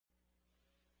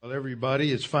While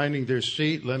everybody is finding their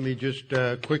seat, let me just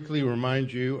quickly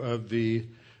remind you of the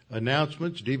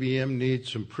announcements. DBM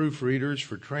needs some proofreaders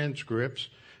for transcripts,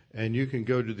 and you can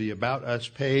go to the About Us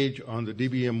page on the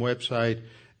DBM website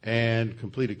and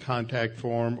complete a contact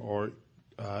form or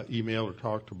email or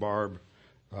talk to Barb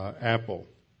Apple.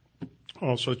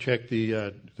 Also check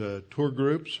the tour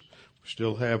groups. We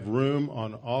still have room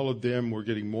on all of them. We're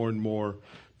getting more and more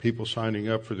people signing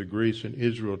up for the Greece and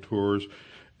Israel tours.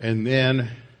 And then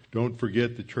don't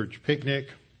forget the church picnic,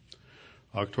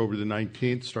 October the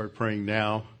 19th. Start praying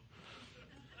now.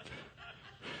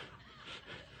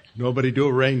 Nobody do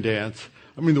a rain dance.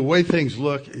 I mean, the way things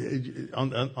look, on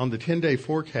the 10-day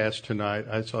forecast tonight,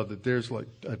 I saw that there's like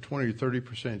a 20 or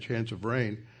 30% chance of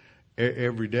rain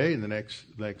every day in the next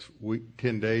week,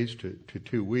 10 days to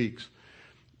 2 weeks.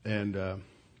 And, of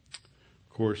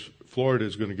course, Florida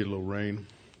is going to get a little rain.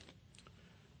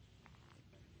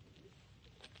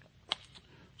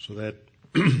 So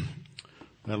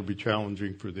that'll be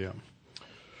challenging for them.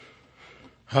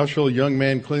 How shall a young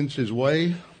man cleanse his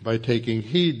way? By taking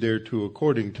heed thereto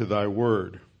according to thy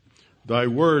word. Thy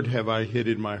word have I hid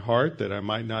in my heart, that I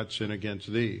might not sin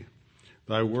against thee.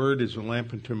 Thy word is a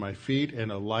lamp unto my feet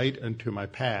and a light unto my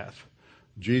path.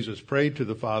 Jesus prayed to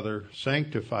the Father,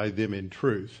 sanctify them in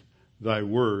truth. Thy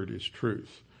word is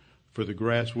truth. For the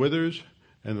grass withers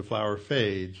and the flower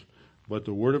fades, but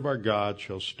the word of our God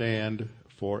shall stand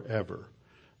forever.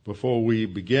 Before we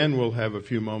begin, we'll have a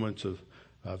few moments of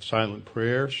silent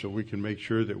prayer so we can make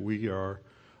sure that we are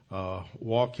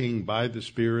walking by the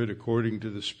Spirit, according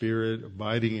to the Spirit,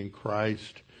 abiding in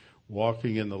Christ,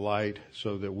 walking in the light,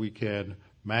 so that we can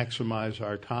maximize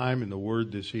our time in the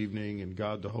Word this evening, and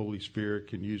God the Holy Spirit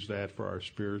can use that for our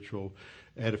spiritual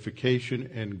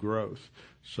edification and growth.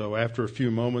 So after a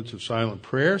few moments of silent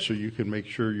prayer, so you can make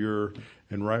sure you're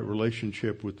in right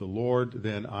relationship with the Lord,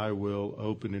 then I will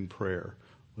open in prayer.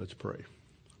 Let's pray.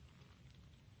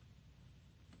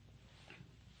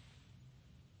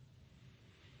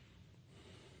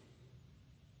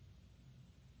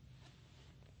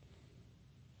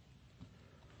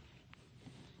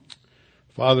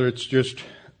 Father, it's just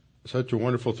such a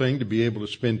wonderful thing to be able to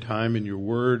spend time in your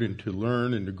word and to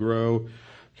learn and to grow,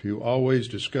 to always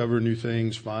discover new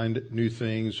things, find new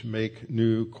things, make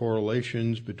new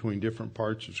correlations between different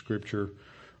parts of Scripture,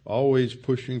 always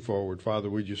pushing forward. Father,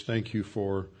 we just thank you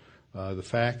for the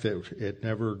fact that it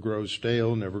never grows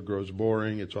stale, never grows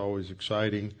boring. It's always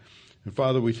exciting. And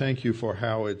Father, we thank you for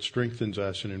how it strengthens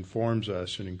us and informs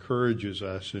us and encourages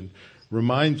us and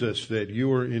reminds us that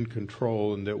you are in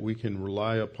control and that we can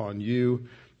rely upon you,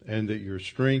 and that your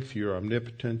strength, your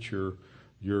omnipotence,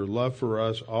 your love for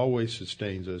us always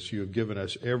sustains us. You have given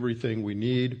us everything we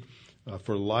need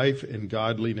for life and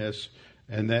godliness,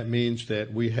 and that means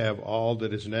that we have all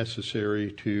that is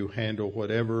necessary to handle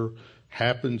whatever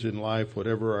happens in life,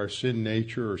 whatever our sin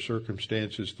nature or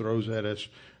circumstances throws at us,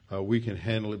 we can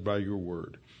handle it by your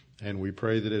word. And we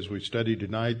pray that as we study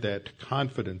tonight, that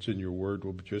confidence in your word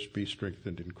will just be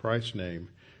strengthened in Christ's name.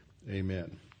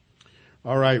 Amen.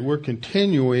 All right, we're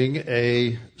continuing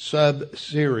a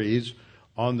sub-series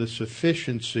on the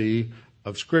sufficiency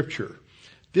of Scripture.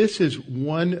 This is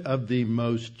one of the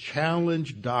most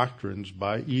challenged doctrines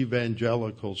by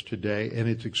evangelicals today, and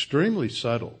it's extremely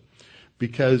subtle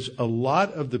because a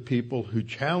lot of the people who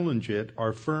challenge it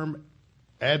are firm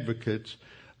advocates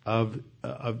of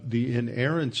the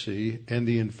inerrancy and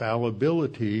the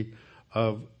infallibility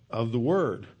of the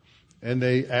Word. And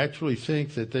they actually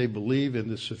think that they believe in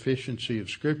the sufficiency of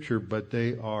Scripture, but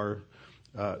they're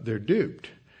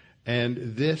duped.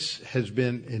 And this has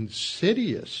been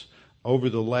insidious over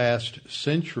the last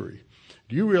century.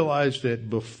 Do you realize that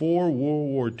before World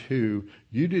War II,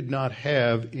 you did not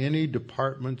have any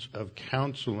departments of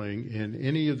counseling in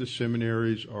any of the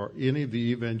seminaries or any of the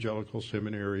evangelical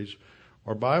seminaries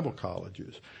or Bible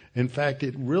colleges? In fact,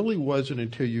 it really wasn't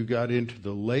until you got into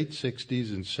the late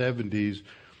 60s and 70s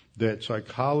that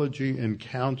psychology and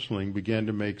counseling began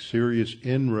to make serious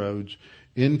inroads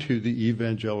into the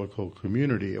evangelical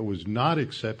community. It was not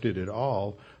accepted at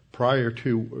all prior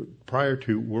to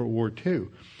World War II.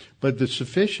 But the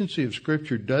sufficiency of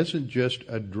Scripture doesn't just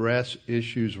address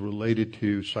issues related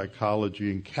to psychology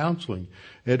and counseling.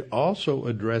 It also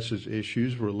addresses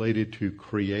issues related to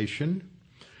creation.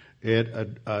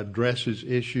 It addresses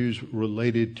issues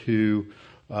related to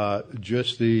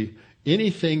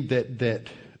anything that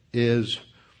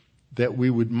we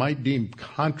might deem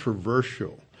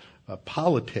controversial.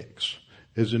 Politics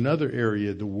is another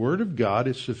area. The Word of God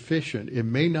is sufficient. It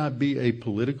may not be a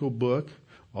political book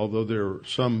although there are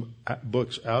some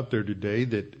books out there today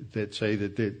that say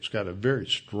that it's got a very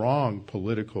strong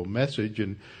political message,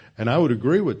 and I would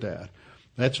agree with that.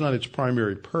 That's not its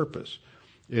primary purpose.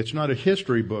 It's not a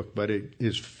history book, but it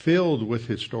is filled with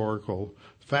historical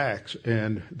facts,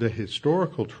 and the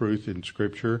historical truth in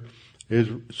Scripture is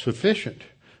sufficient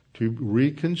to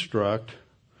reconstruct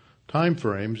time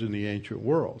frames in the ancient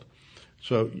world.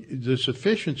 So the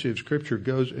sufficiency of Scripture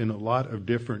goes in a lot of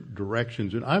different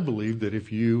directions, and I believe that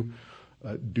if you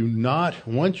do not,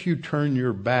 once you turn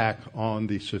your back on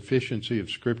the sufficiency of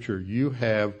Scripture, you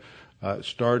have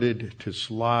started to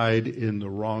slide in the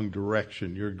wrong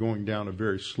direction. You're going down a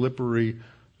very slippery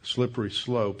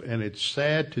slope, and it's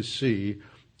sad to see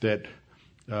that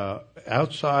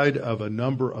outside of a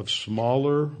number of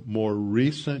smaller, more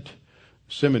recent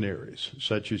seminaries,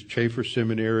 such as Chafer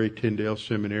Seminary, Tyndale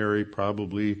Seminary,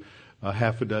 probably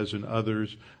half a dozen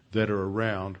others that are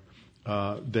around,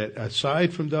 that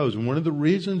aside from those, and one of the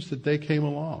reasons that they came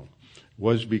along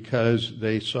was because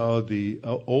they saw the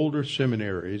older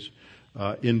seminaries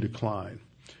in decline.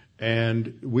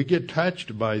 And we get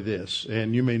touched by this,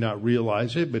 and you may not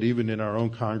realize it, but even in our own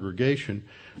congregation,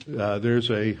 there's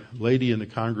a lady in the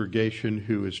congregation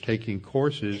who is taking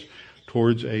courses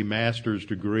towards a master's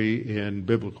degree in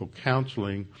biblical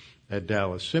counseling at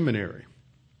Dallas Seminary.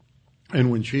 And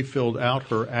when she filled out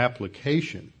her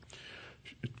application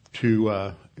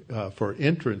for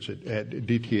entrance at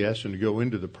DTS and to go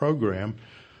into the program,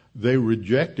 they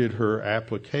rejected her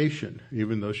application,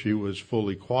 even though she was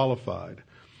fully qualified.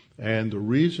 And the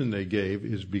reason they gave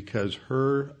is because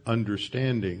her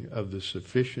understanding of the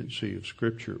sufficiency of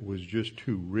Scripture was just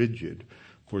too rigid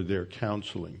for their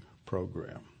counseling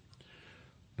program.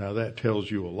 Now that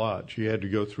tells you a lot. She had to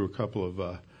go through a couple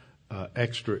of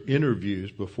extra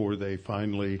interviews before they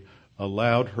finally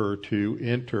allowed her to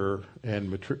enter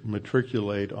and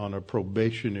matriculate on a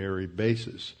probationary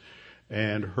basis.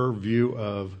 And her view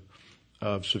of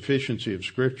sufficiency of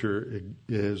Scripture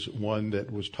is one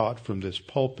that was taught from this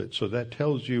pulpit. So that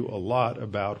tells you a lot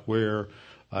about where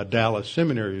Dallas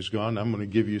Seminary has gone. I'm going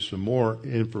to give you some more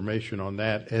information on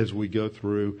that as we go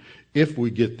through, if we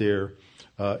get there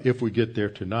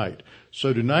tonight.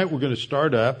 So tonight we're going to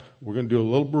start up. We're going to do a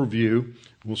little review.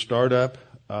 We'll start up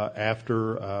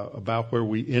after about where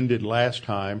we ended last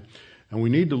time. And we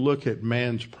need to look at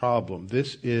man's problem.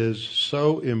 This is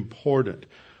so important.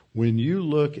 When you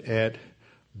look at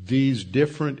these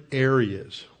different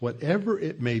areas, whatever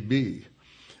it may be,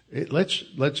 let's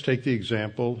take the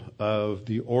example of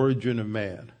the origin of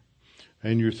man.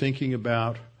 And you're thinking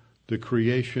about the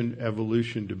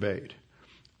creation-evolution debate.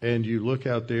 And you look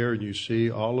out there and you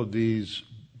see all of these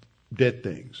dead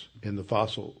things in the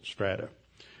fossil strata,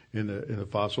 in the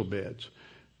fossil beds.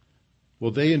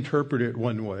 Well, they interpret it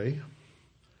one way,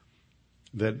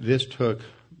 that this took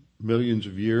millions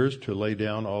of years to lay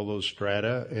down all those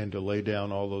strata and to lay down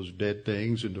all those dead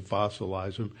things and to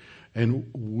fossilize them. And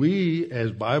we,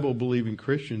 as Bible-believing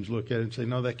Christians, look at it and say,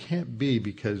 no, that can't be,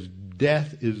 because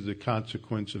death is the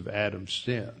consequence of Adam's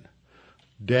sin.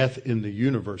 Death in the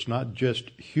universe, not just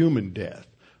human death,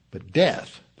 but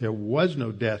death. There was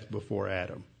no death before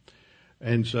Adam.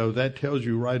 And so that tells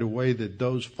you right away that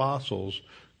those fossils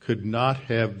could not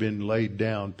have been laid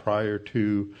down prior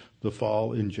to the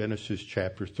fall in Genesis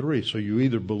chapter 3. So you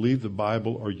either believe the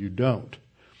Bible or you don't.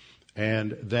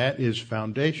 And that is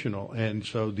foundational. And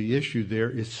so the issue there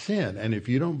is sin. And if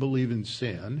you don't believe in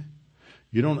sin,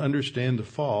 you don't understand the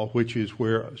fall, which is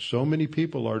where so many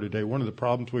people are today. One of the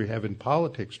problems we have in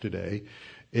politics today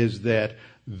is that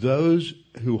those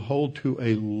who hold to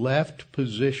a left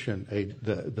position,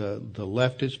 the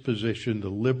leftist position, the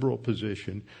liberal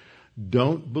position,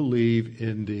 don't believe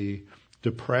in the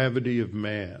depravity of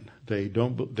man. They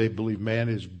believe man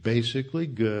is basically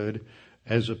good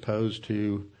as opposed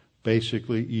to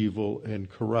basically evil and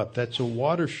corrupt. That's a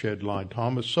watershed line.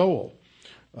 Thomas Sowell,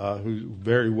 who's a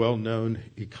very well-known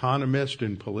economist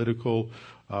and political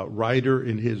writer,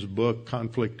 in his book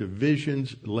Conflict of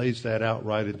Visions, lays that out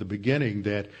right at the beginning,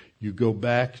 that you go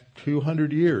back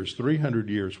 200 years, 300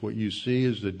 years, what you see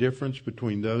is the difference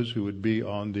between those who would be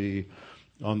on the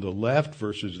left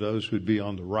versus those who would be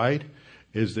on the right,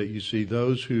 is that you see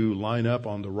those who line up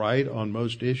on the right on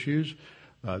most issues,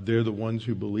 they're the ones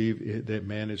who believe that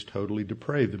man is totally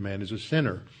depraved, that man is a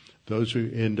sinner. Those who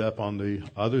end up on the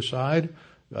other side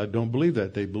don't believe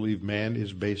that. They believe man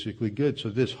is basically good. So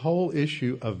this whole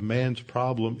issue of man's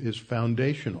problem is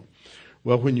foundational.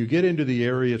 Well, when you get into the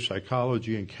area of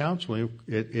psychology and counseling,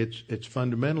 it's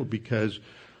fundamental, because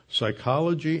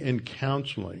psychology and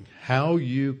counseling, how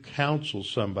you counsel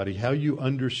somebody, how you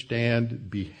understand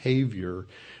behavior,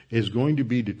 is going to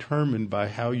be determined by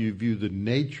how you view the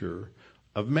nature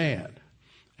of man.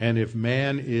 And if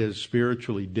man is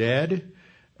spiritually dead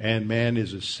and man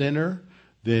is a sinner,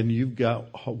 then you've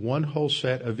got one whole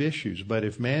set of issues. But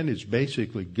if man is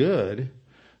basically good,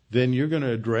 then you're going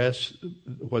to address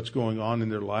what's going on in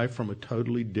their life from a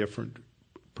totally different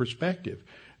perspective.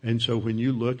 And so when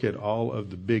you look at all of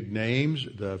the big names,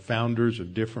 the founders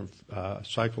of different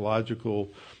psychological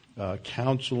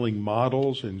counseling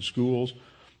models in schools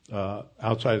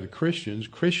outside of the Christians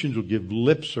will give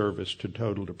lip service to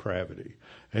total depravity.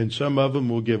 And some of them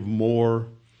will give more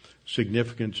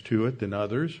significance to it than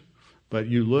others. But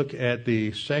you look at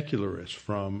the secularists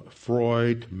from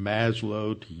Freud to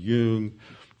Maslow to Jung,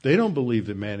 they don't believe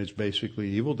that man is basically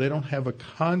evil. They don't have a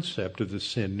concept of the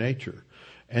sin nature.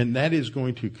 And that is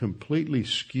going to completely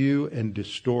skew and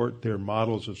distort their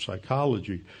models of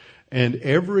psychology. And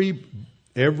every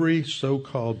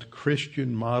so-called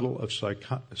Christian model of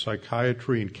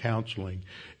psychiatry and counseling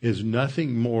is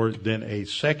nothing more than a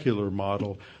secular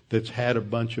model that's had a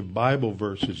bunch of Bible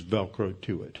verses Velcroed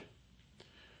to it.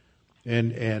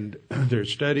 And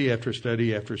there's study after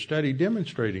study after study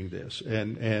demonstrating this.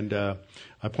 And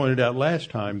I pointed out last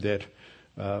time that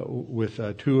with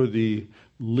two of the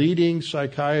leading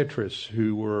psychiatrists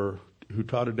who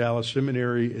taught at Dallas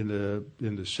Seminary in the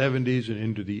 70s and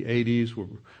into the 80s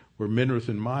were Minirth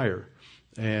and Meyer,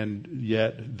 and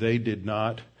yet they did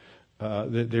not.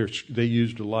 They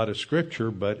used a lot of scripture,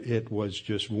 but it was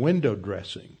just window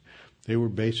dressing. They were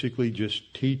basically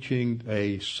just teaching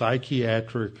a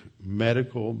psychiatric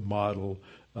medical model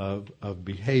of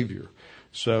behavior.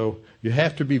 So you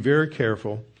have to be very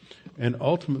careful. And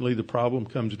ultimately, the problem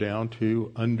comes down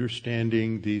to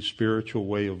understanding the spiritual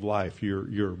way of life,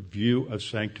 your view of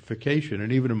sanctification.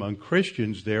 And even among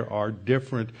Christians, there are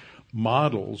different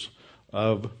models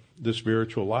of the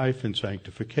spiritual life and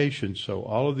sanctification. So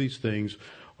all of these things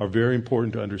are very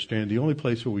important to understand. The only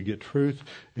place where we get truth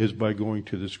is by going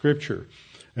to the Scripture.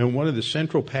 And one of the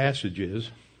central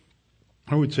passages,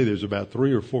 I would say there's about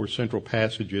 3 or 4 central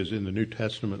passages in the New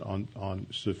Testament on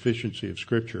sufficiency of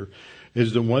Scripture,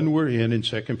 is the one we're in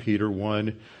 2 Peter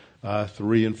 1,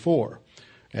 3 and 4.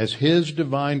 As His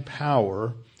divine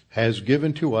power has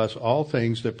given to us all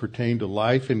things that pertain to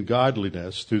life and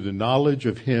godliness through the knowledge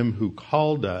of Him who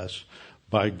called us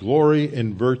by glory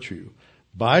and virtue,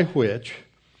 by which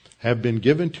have been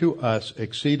given to us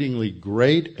exceedingly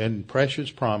great and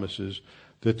precious promises,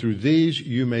 that through these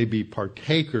you may be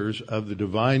partakers of the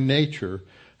divine nature,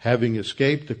 having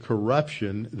escaped the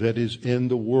corruption that is in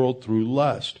the world through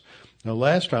lust. Now,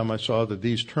 last time I saw that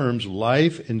these terms,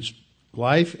 life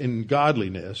and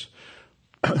godliness,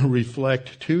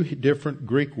 reflect 2 different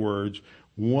Greek words.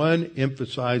 One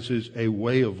emphasizes a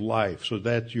way of life, so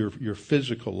that's your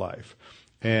physical life.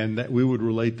 And that we would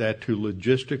relate that to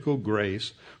logistical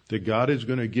grace, that God is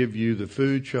going to give you the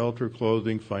food, shelter,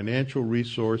 clothing, financial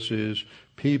resources,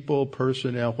 people,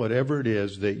 personnel, whatever it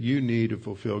is that you need to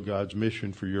fulfill God's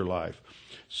mission for your life.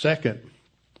 Second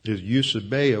is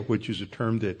eusebeia, which is a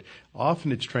term that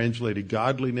often it's translated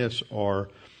godliness or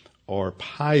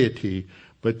piety,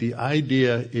 but the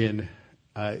idea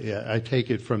I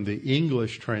take it from the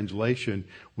English translation,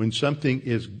 when something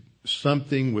is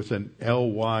something with an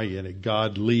ly in it,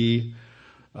 godly,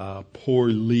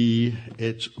 poorly,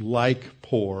 it's like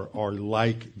poor or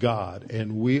like God.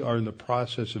 And we are in the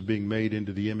process of being made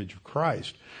into the image of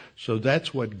Christ. So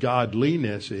that's what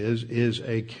godliness is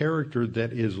a character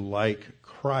that is like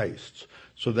Christ's.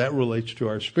 So that relates to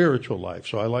our spiritual life.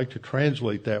 So I like to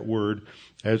translate that word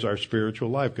as our spiritual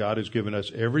life. God has given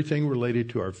us everything related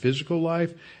to our physical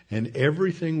life and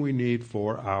everything we need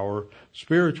for our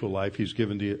spiritual life. He's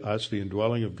given us the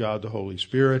indwelling of God, the Holy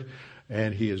Spirit,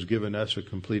 and He has given us a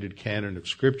completed canon of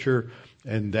Scripture.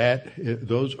 And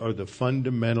those are the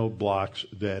fundamental blocks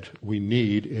that we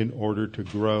need in order to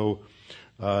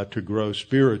grow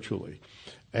spiritually.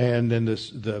 And then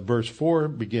the verse 4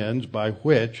 begins, by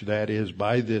which, that is,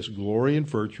 by this glory and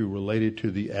virtue related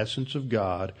to the essence of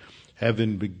God,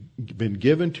 having been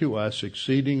given to us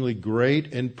exceedingly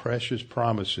great and precious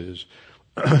promises,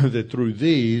 that through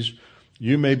these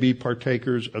you may be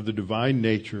partakers of the divine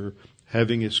nature,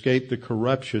 having escaped the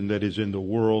corruption that is in the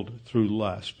world through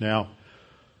lust. Now,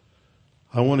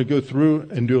 I want to go through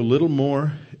and do a little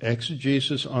more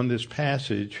exegesis on this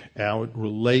passage, how it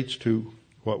relates to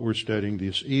what we're studying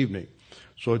this evening.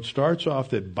 So it starts off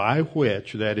that by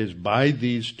which, that is, by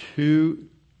these 2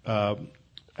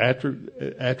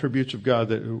 attributes of God,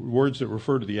 words that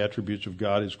refer to the attributes of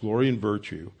God is glory and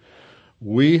virtue,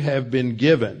 we have been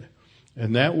given.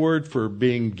 And that word for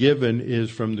being given is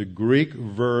from the Greek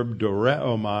verb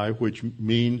doreomai, which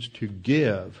means to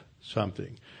give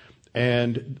something.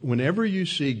 And whenever you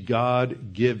see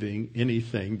God giving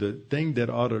anything, the thing that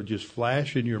ought to just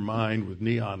flash in your mind with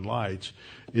neon lights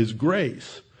is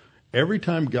grace. Every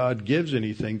time God gives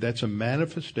anything, that's a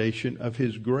manifestation of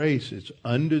His grace. It's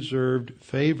undeserved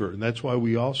favor. And that's why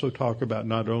we also talk about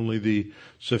not only the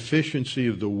sufficiency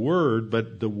of the Word,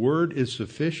 but the Word is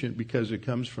sufficient because it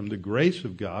comes from the grace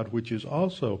of God, which is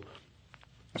also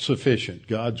sufficient.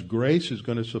 God's grace is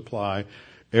going to supply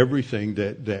everything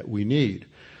that we need.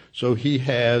 So He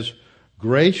has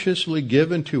graciously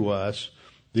given to us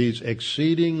these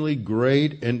exceedingly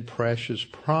great and precious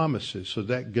promises. So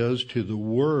that goes to the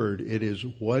Word. It is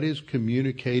what is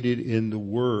communicated in the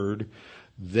Word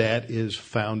that is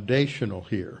foundational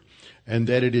here. And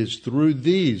that it is through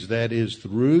these, that is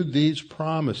through these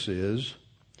promises,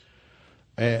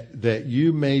 that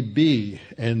you may be,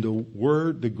 and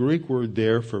the Greek word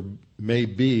there for may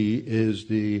be is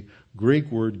the Greek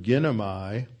word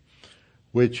ginomai,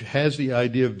 which has the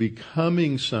idea of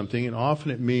becoming something, and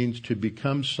often it means to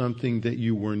become something that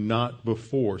you were not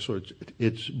before. So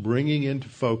it's bringing into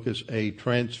focus a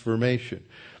transformation.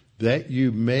 That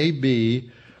you may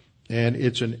be, and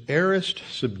it's an aorist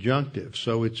subjunctive.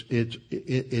 So it's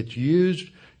used,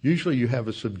 usually you have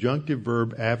a subjunctive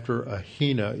verb after a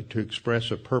hina to express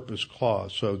a purpose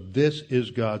clause. So this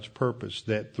is God's purpose,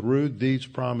 that through these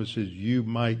promises you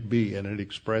might be, and it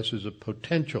expresses a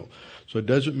potential. So it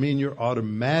doesn't mean you're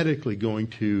automatically going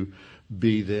to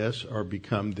be this or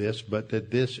become this, but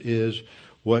that this is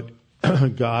what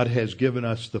God has given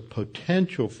us the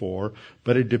potential for,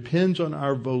 but it depends on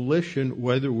our volition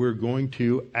whether we're going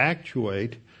to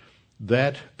actuate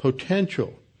that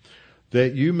potential.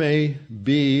 That you may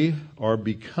be or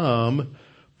become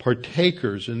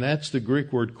partakers, and that's the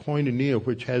Greek word koinonia,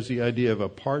 which has the idea of a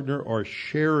partner or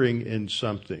sharing in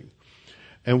something.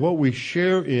 And what we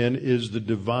share in is the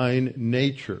divine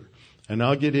nature. And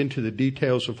I'll get into the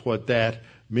details of what that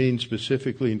means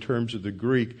specifically in terms of the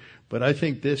Greek, but I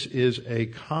think this is a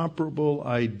comparable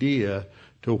idea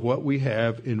to what we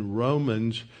have in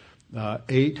Romans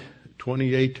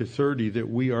 8:28 to 30, that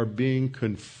we are being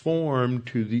conformed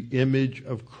to the image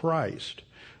of Christ.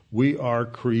 We are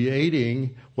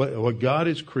creating, what God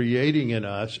is creating in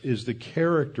us is the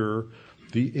character,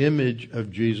 the image of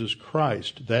Jesus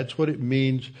Christ. That's what it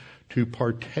means to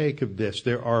partake of this.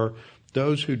 There are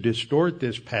those who distort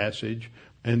this passage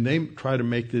and they try to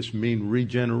make this mean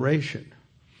regeneration.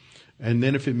 And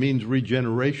then if it means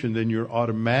regeneration, then you're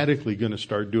automatically going to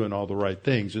start doing all the right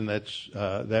things. And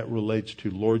that relates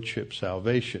to lordship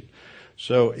salvation.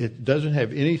 So it doesn't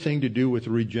have anything to do with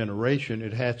regeneration.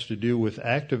 It has to do with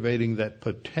activating that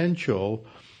potential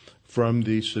from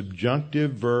the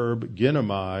subjunctive verb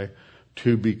ginomai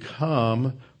to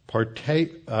become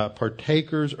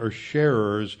partakers or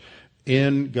sharers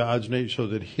in God's nature, so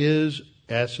that His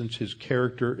essence, His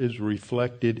character is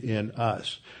reflected in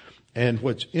us. And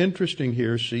what's interesting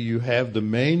here, see, you have the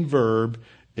main verb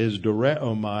is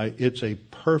doreomai. It's a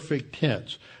perfect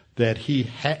tense that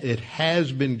it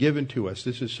has been given to us.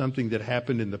 This is something that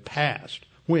happened in the past.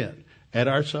 When? At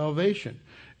our salvation.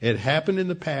 It happened in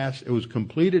the past. It was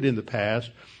completed in the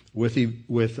past with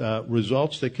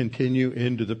results that continue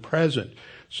into the present.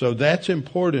 So that's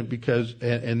important because,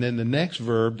 and then the next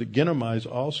verb, the ginomai, is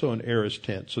also an aorist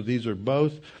tense. So these are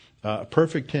both.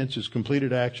 Perfect tense is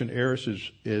completed action.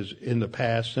 Aorist is in the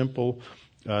past, simple,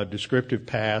 descriptive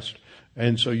past.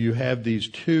 And so you have these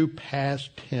two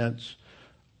past tense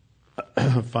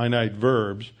finite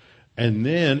verbs, and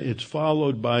then it's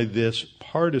followed by this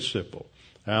participle.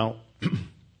 Now,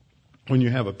 when you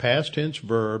have a past tense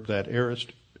verb, that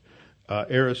aorist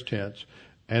tense,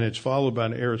 and it's followed by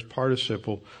an aorist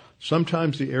participle,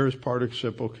 sometimes the aorist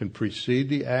participle can precede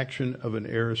the action of an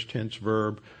aorist tense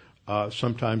verb.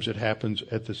 Sometimes it happens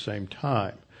at the same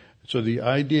time. So the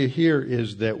idea here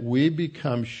is that we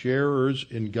become sharers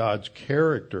in God's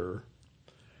character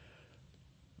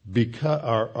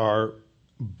because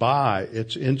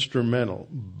it's instrumental,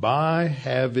 by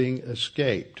having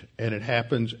escaped. And it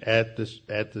happens at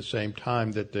the same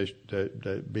time that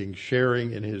the being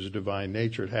sharing in His divine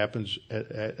nature. It happens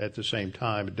at the same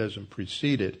time. It doesn't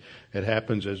precede it. It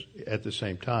happens at the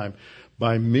same time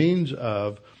by means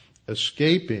of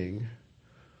escaping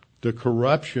the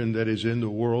corruption that is in the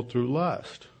world through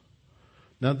lust.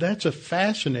 Now that's a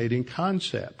fascinating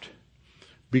concept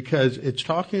because it's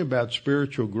talking about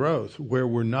spiritual growth where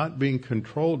we're not being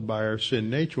controlled by our sin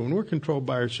nature. When we're controlled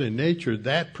by our sin nature,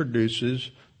 that produces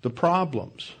the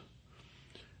problems.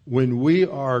 When we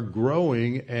are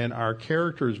growing and our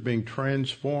character is being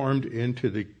transformed into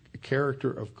the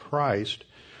character of Christ,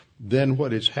 then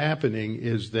what is happening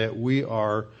is that we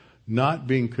are not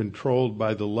being controlled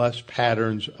by the lust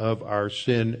patterns of our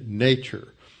sin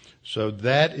nature. So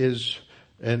that is,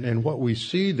 and what we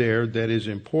see there that is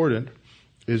important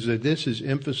is that this is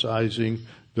emphasizing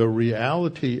the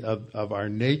reality of our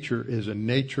nature is a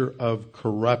nature of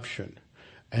corruption.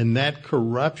 And that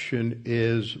corruption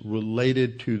is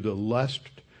related to the lust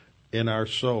in our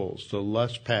souls, the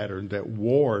lust pattern that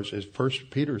wars, as 1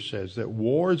 Peter says, that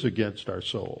wars against our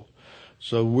soul.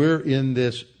 So we're in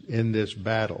this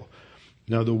battle.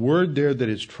 Now the word there that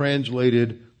is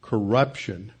translated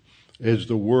corruption is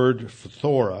the word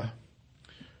phthora,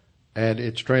 and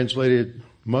it's translated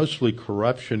mostly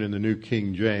corruption in the New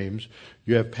King James.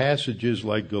 You have passages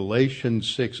like Galatians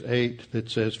 6:8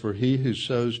 that says, "For he who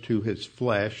sows to his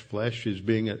flesh," flesh is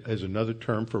being as another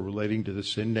term for relating to the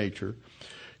sin nature,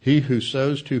 "he who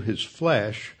sows to his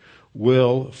flesh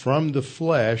will from the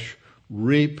flesh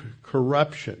reap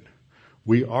corruption."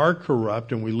 We are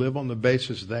corrupt and we live on the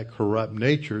basis of that corrupt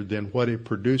nature, then what it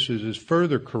produces is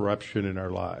further corruption in our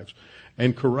lives.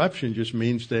 And corruption just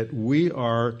means that we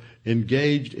are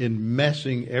engaged in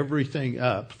messing everything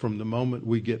up from the moment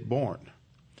we get born.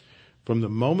 From the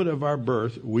moment of our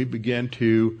birth, we begin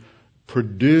to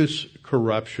produce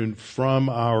corruption from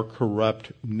our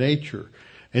corrupt nature.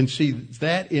 And see,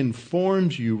 that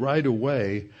informs you right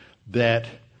away that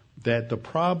the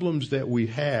problems that we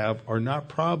have are not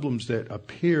problems that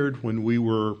appeared when we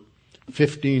were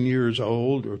 15 years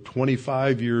old or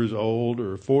 25 years old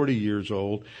or 40 years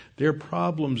old. They're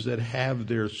problems that have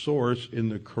their source in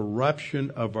the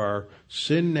corruption of our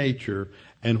sin nature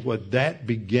and what that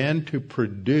began to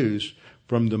produce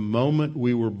from the moment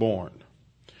we were born.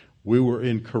 We were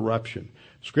in corruption.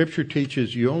 Scripture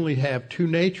teaches you only have two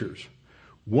natures.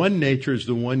 One nature is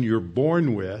the one you're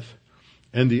born with,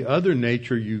 and the other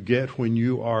nature you get when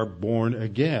you are born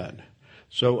again.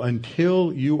 So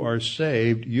until you are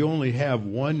saved, you only have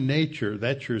one nature,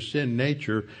 that's your sin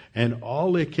nature, and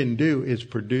all it can do is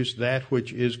produce that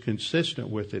which is consistent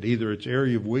with it. Either its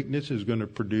area of weakness is going to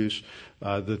produce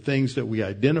the things that we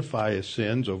identify as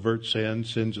sins, overt sins,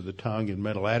 sins of the tongue, and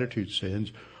mental attitude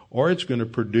sins, or it's going to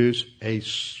produce a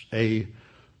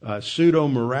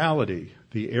pseudo-morality,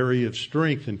 the area of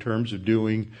strength in terms of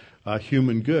doing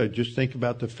human good. Just think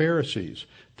about the Pharisees.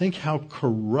 Think how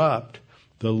corrupt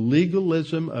the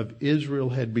legalism of Israel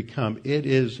had become. It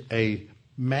is a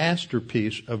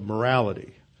masterpiece of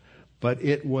morality, but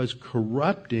it was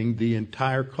corrupting the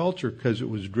entire culture because it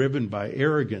was driven by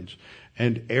arrogance.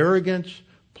 And arrogance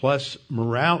plus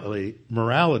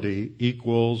morality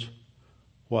equals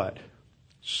what?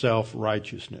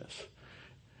 Self-righteousness.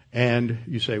 And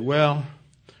you say, well,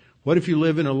 what if you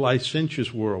live in a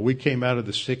licentious world? We came out of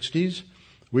the 60s.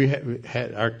 We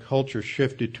had our culture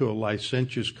shifted to a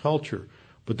licentious culture.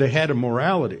 But they had a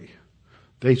morality.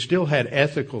 They still had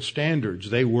ethical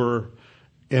standards. They were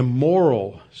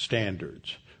immoral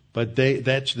standards. But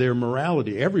that's their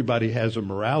morality. Everybody has a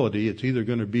morality. It's either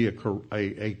going to be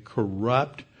a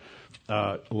corrupt,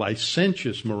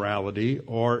 licentious morality,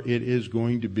 or it is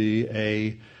going to be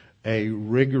a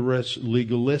rigorous,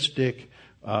 legalistic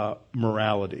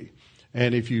morality.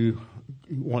 And if you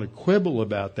want to quibble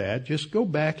about that, just go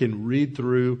back and read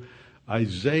through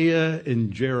Isaiah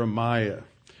and Jeremiah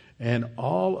and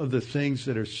all of the things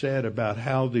that are said about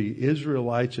how the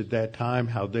Israelites at that time,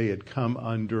 how they had come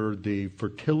under the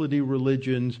fertility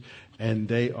religions, and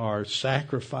they are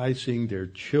sacrificing their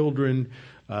children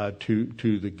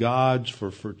to the gods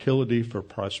for fertility, for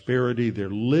prosperity. They're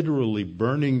literally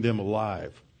burning them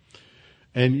alive.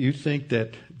 And you think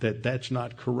that's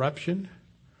not corruption?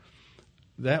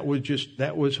 That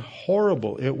was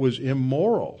horrible. It was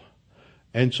immoral.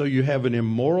 And so you have an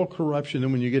immoral corruption.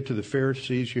 Then when you get to the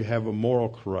Pharisees, you have a moral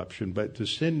corruption. But the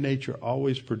sin nature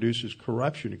always produces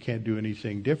corruption. It can't do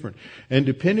anything different. And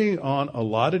depending on a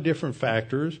lot of different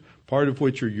factors, part of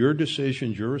which are your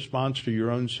decisions, your response to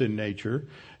your own sin nature,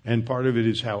 and part of it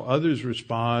is how others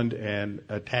respond and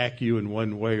attack you in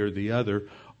one way or the other,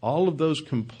 all of those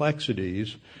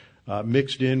complexities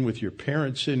mixed in with your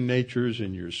parents' sin natures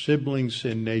and your siblings'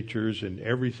 sin natures and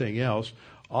everything else,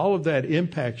 all of that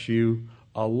impacts you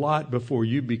a lot before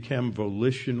you become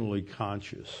volitionally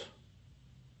conscious.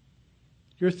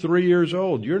 You're 3 years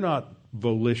old. You're not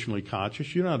volitionally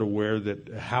conscious. You're not aware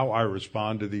that how I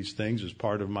respond to these things is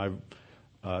part of my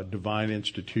divine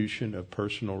institution of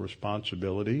personal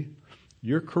responsibility.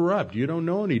 You're corrupt. You don't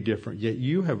know any different. Yet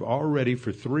you have already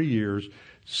for 3 years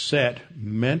set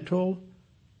mental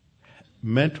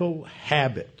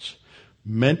habits,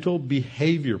 mental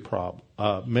behaviors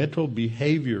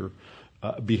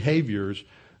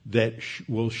that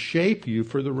will shape you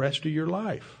for the rest of your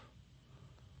life.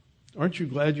 Aren't you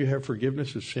glad you have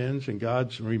forgiveness of sins and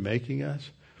God's remaking us?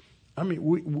 I mean,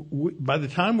 we, by the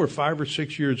time we're 5 or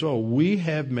 6 years old, we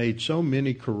have made so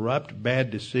many corrupt,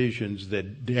 bad decisions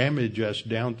that damage us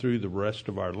down through the rest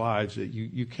of our lives that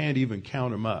you can't even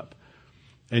count them up.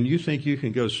 And you think you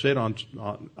can go sit on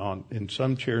in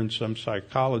some chair in some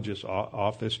psychologist's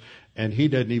office, and he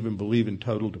doesn't even believe in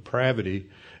total depravity,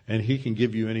 and he can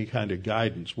give you any kind of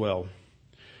guidance. Well,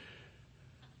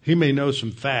 he may know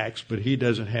some facts, but he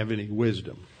doesn't have any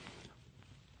wisdom.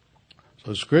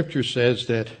 So Scripture says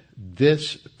that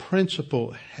this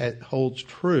principle holds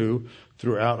true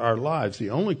throughout our lives. The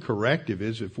only corrective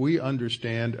is if we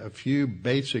understand a few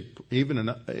basic, even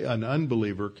an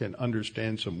unbeliever can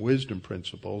understand some wisdom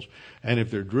principles, and if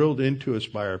they're drilled into us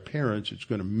by our parents, it's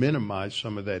going to minimize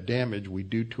some of that damage we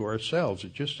do to ourselves.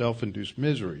 It's just self-induced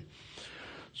misery.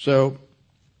 So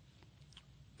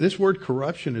this word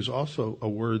corruption is also a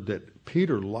word that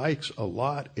Peter likes a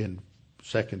lot in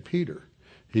 2 Peter.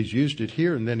 He's used it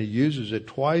here, and then he uses it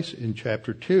twice in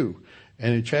chapter 2.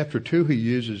 And in chapter 2, he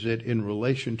uses it in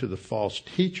relation to the false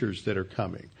teachers that are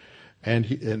coming. And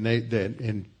in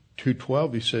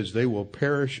 2:12, he says they will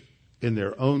perish in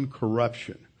their own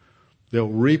corruption. They'll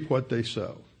reap what they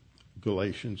sow.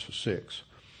 Galatians 6.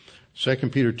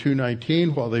 2 Peter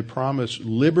 2:19, while they promise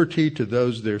liberty to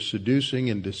those they're seducing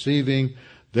and deceiving,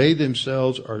 they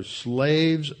themselves are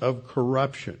slaves of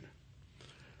corruption.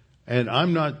 And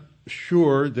I'm not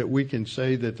sure that we can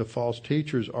say that the false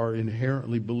teachers are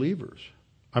inherently unbelievers.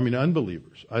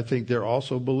 I think they're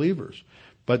also believers,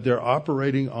 but they're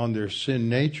operating on their sin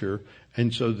nature,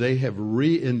 and so they have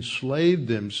re-enslaved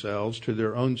themselves to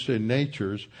their own sin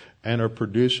natures and are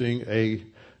producing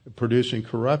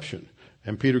corruption.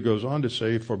 And Peter goes on to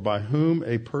say, for by whom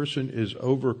a person is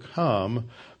overcome,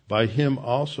 by him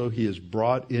also he is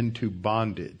brought into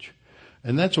bondage.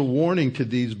 And that's a warning to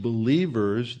these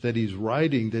believers that he's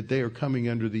writing that they are coming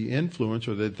under the influence,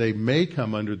 or that they may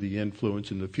come under the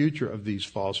influence in the future of these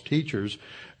false teachers,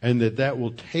 and that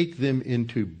will take them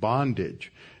into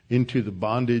bondage, into the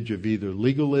bondage of either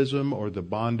legalism or the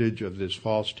bondage of this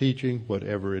false teaching,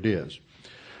 whatever it is.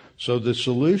 So the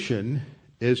solution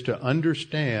is to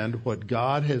understand what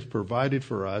God has provided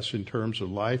for us in terms of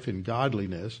life and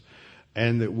godliness,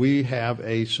 and that we have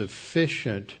a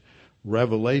sufficient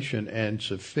revelation and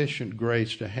sufficient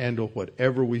grace to handle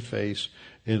whatever we face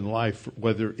in life,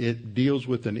 whether it deals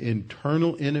with an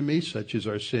internal enemy such as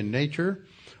our sin nature,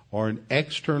 or an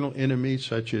external enemy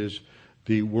such as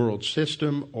the world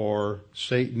system or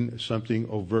Satan, something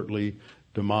overtly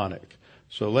demonic.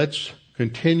 So let's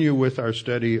continue with our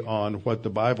study on what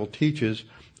the Bible teaches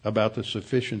about the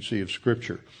sufficiency of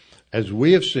Scripture. As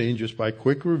we have seen, just by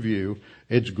quick review,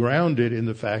 it's grounded in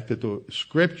the fact that the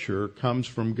Scripture comes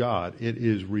from God. It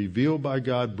is revealed by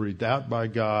God, breathed out by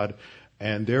God,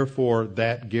 and therefore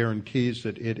that guarantees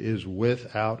that it is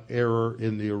without error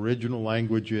in the original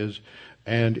languages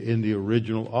and in the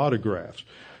original autographs.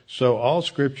 So all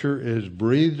Scripture is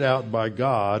breathed out by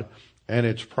God, and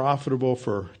it's profitable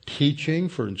for teaching,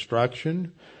 for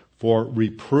instruction, for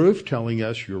reproof, telling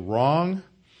us you're wrong,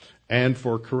 and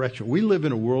for correction. We live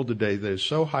in a world today that is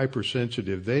so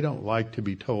hypersensitive, they don't like to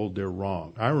be told they're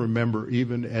wrong. I remember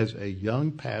even as a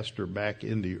young pastor back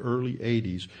in the early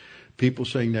 80s, people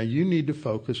saying, now you need to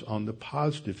focus on the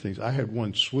positive things. I had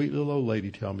one sweet little old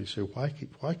lady tell me, say,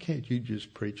 why can't you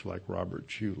just preach like Robert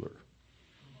Schuller?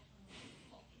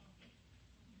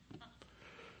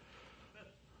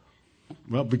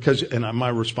 Well, my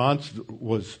response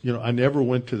was, I never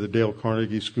went to the Dale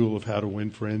Carnegie School of How to Win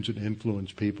Friends and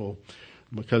Influence People,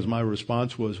 because my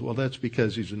response was, well, that's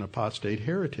because he's an apostate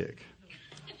heretic.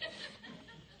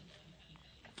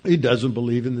 He doesn't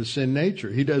believe in the sin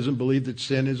nature. He doesn't believe that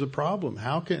sin is a problem.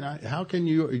 How can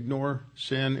you ignore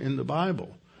sin in the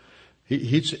Bible?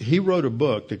 He wrote a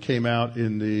book that came out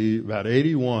in about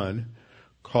 81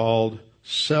 called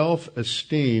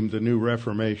Self-Esteem, the New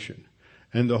Reformation.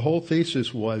 And the whole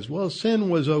thesis was, well, sin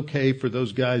was okay for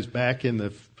those guys back in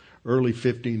the early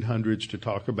 1500s to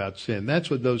talk about sin. That's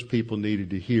what those people needed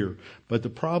to hear. But the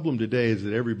problem today is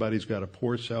that everybody's got a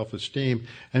poor self-esteem,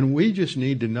 and we just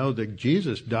need to know that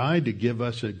Jesus died to give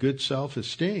us a good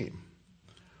self-esteem.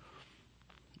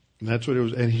 And that's what it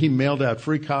was. And he mailed out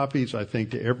free copies, I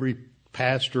think, to every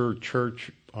pastor or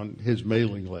church on his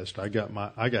mailing list. I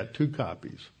got 2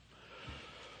 copies.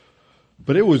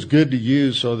 But it was good to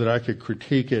use so that I could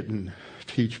critique it and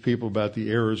teach people about the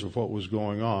errors of what was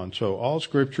going on. So all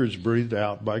Scripture is breathed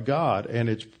out by God, and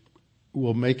it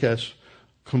will make us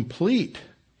complete.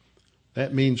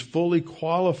 That means fully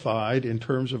qualified in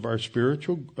terms of our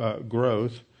spiritual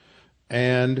growth,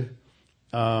 and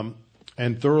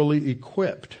thoroughly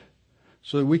equipped.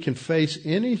 so that we can face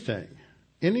anything,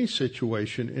 any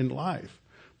situation in life.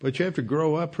 But you have to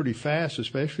grow up pretty fast,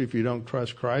 especially if you don't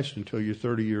trust Christ until you're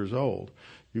 30 years old.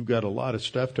 You've got a lot of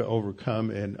stuff to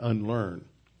overcome and unlearn.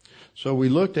 So we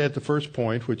looked at the first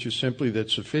point, which is simply that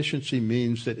sufficiency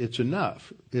means that it's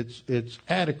enough. It's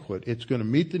adequate. It's going to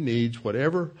meet the needs.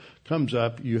 Whatever comes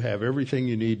up, you have everything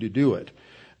you need to do it.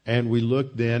 And we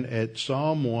looked then at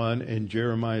Psalm 1 and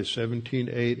Jeremiah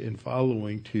 17:8 and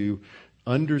following to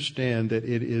understand that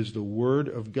it is the Word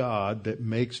of God that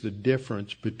makes the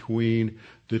difference between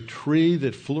the tree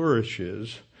that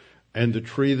flourishes and the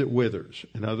tree that withers.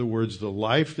 In other words, the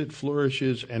life that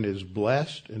flourishes and is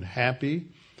blessed and happy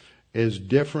is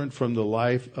different from the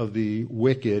life of the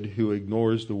wicked who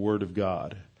ignores the Word of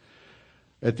God.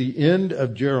 At the end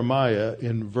of Jeremiah,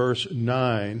 in verse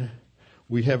 9,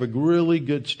 we have a really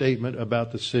good statement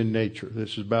about the sin nature.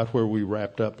 This is about where we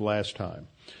wrapped up last time.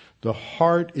 The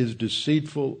heart is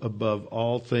deceitful above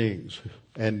all things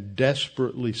and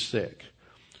desperately sick.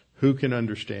 Who can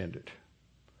understand it?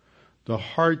 The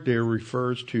heart there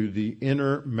refers to the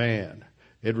inner man.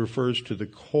 It refers to the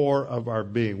core of our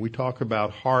being. We talk about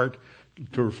heart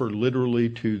to refer literally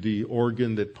to the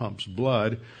organ that pumps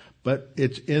blood, but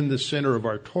it's in the center of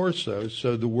our torso.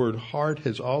 So the word heart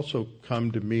has also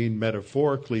come to mean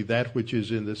metaphorically that which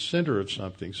is in the center of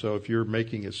something. So if you're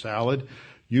making a salad,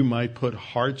 you might put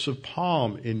hearts of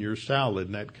palm in your salad,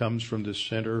 and that comes from the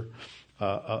center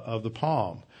of the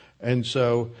palm. And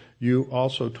so you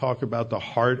also talk about the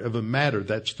heart of a matter.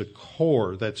 That's the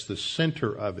core. That's the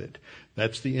center of it.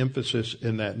 That's the emphasis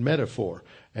in that metaphor.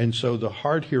 And so the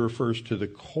heart here refers to the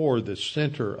core, the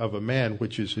center of a man,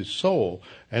 which is his soul.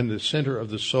 And the center of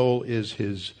the soul is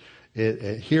his.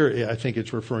 Here, I think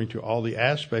it's referring to all the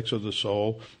aspects of the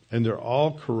soul, and they're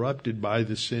all corrupted by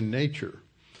the sin nature.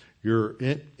 Your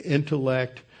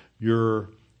intellect, your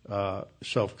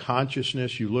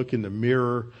self-consciousness, you look in the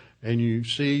mirror and you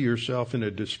see yourself in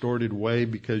a distorted way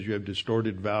because you have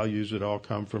distorted values that all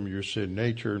come from your sin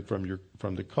nature and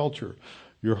from the culture.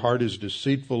 Your heart is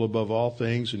deceitful above all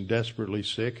things and desperately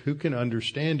sick. Who can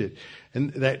understand it?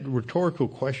 And that rhetorical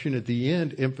question at the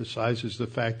end emphasizes the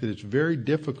fact that it's very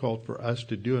difficult for us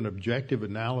to do an objective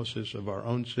analysis of our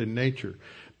own sin nature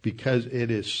because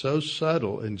it is so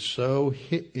subtle and so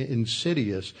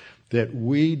insidious that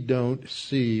we don't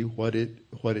see what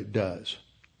it does.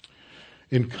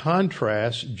 In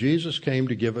contrast, Jesus came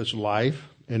to give us life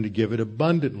and to give it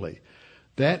abundantly.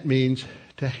 That means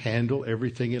to handle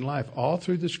everything in life. All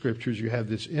through the scriptures, you have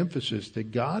this emphasis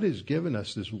that God has given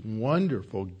us this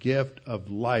wonderful gift of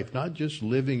life, not just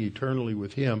living eternally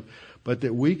with Him, but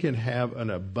that we can have an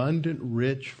abundant,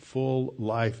 rich, full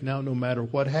life. Now, no matter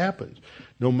what happens,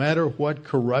 no matter what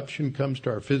corruption comes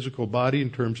to our physical body in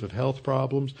terms of health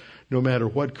problems, no matter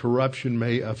what corruption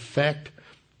may affect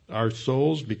our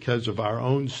souls because of our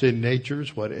own sin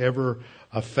natures, whatever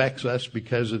affects us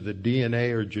because of the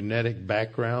DNA or genetic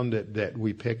background that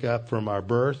we pick up from our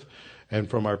birth and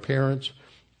from our parents,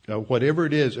 whatever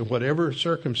it is and whatever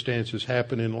circumstances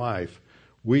happen in life,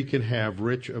 we can have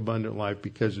rich, abundant life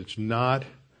because it's not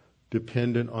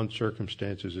dependent on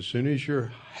circumstances. As soon as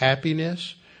your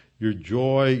happiness, your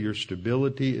joy, your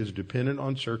stability is dependent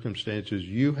on circumstances,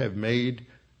 you have made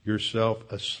yourself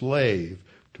a slave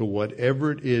to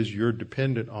whatever it is you're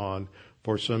dependent on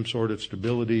for some sort of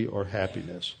stability or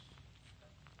happiness.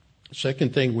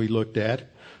 Second thing we looked at,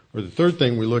 or the third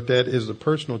thing we looked at, is the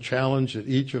personal challenge that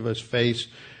each of us face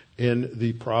in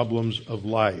the problems of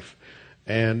life.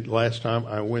 And last time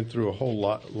I went through a whole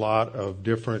lot of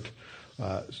different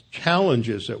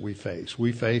challenges that we face.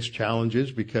 We face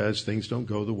challenges because things don't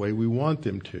go the way we want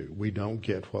them to. We don't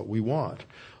get what we want.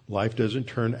 Life doesn't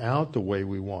turn out the way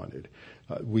we wanted.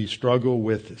 We struggle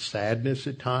with sadness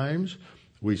at times.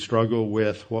 We struggle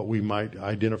with what we might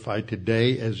identify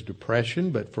today as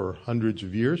depression, but for hundreds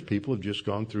of years, people have just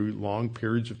gone through long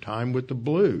periods of time with the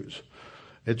blues.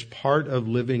 It's part of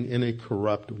living in a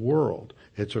corrupt world.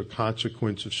 It's a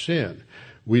consequence of sin.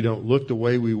 We don't look the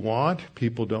way we want.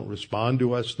 People don't respond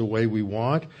to us the way we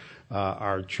want.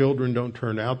 Our children don't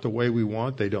turn out the way we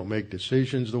want. They don't make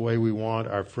decisions the way we want.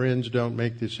 Our friends don't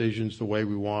make decisions the way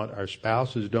we want. Our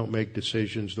spouses don't make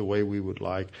decisions the way we would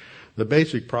like. The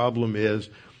basic problem is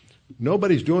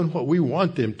nobody's doing what we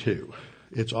want them to.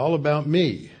 It's all about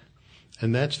me.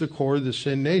 And that's the core of the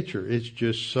sin nature. It's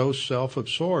just so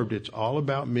self-absorbed. It's all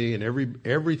about me, and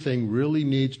everything really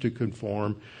needs to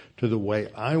conform to the way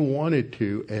I want it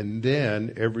to, and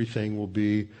then everything will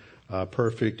be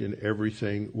perfect and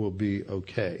everything will be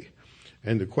okay.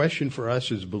 And the question for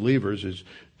us as believers is,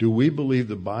 do we believe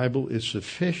the Bible is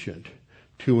sufficient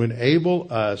to enable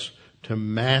us to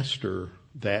master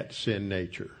that sin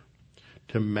nature,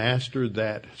 to master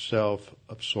that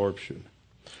self-absorption.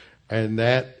 And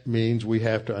that means we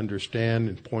have to understand,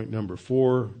 in point number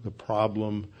 4, the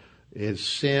problem is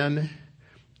sin,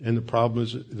 and the problem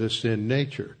is the sin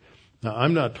nature. Now,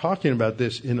 I'm not talking about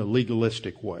this in a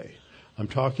legalistic way. I'm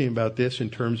talking about this in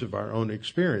terms of our own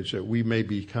experience, that we may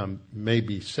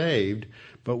be saved,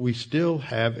 but we still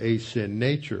have a sin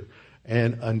nature.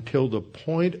 And until the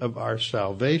point of our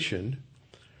salvation,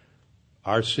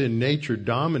 our sin nature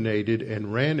dominated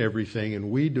and ran everything,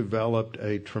 and we developed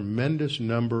a tremendous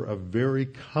number of very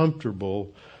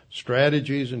comfortable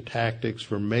strategies and tactics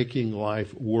for making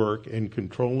life work and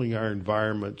controlling our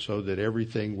environment so that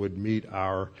everything would meet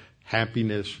our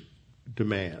happiness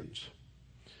demands.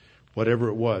 Whatever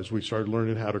it was, we started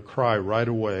learning how to cry right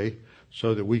away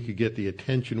so that we could get the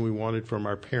attention we wanted from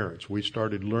our parents. We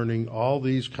started learning all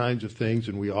these kinds of things,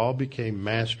 and we all became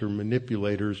master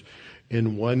manipulators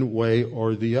in one way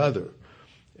or the other.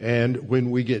 And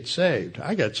when we get saved,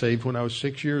 I got saved when I was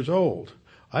 6 years old.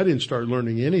 I didn't start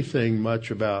learning anything much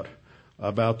about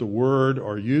the Word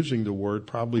or using the Word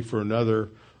probably for another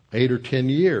 8 or 10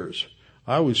 years.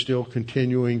 I was still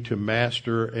continuing to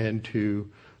master and to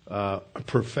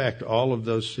perfect all of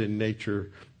those sin nature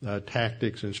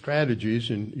tactics and strategies,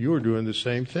 and you were doing the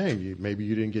same thing. Maybe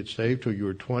you didn't get saved till you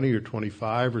were 20 or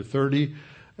 25 or 30,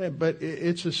 but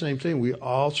it's the same thing. We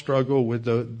all struggle with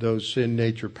those sin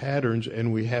nature patterns,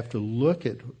 and we have to look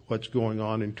at what's going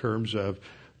on in terms of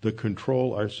the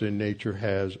control our sin nature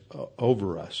has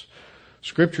over us.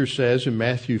 Scripture says in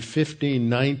Matthew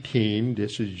 15:19,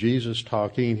 this is Jesus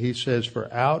talking, he says,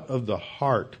 "For out of the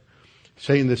heart,"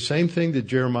 saying the same thing that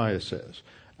Jeremiah says,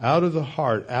 "out of the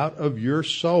heart, out of your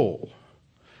soul,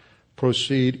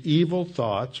 proceed evil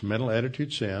thoughts," mental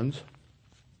attitude sins,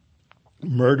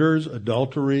 "murders,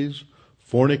 adulteries,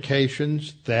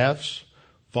 fornications, thefts,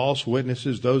 false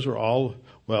witnesses." Those are all,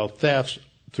 thefts.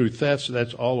 Through thefts,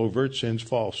 that's all overt sins.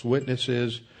 False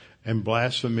witnesses and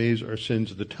blasphemies are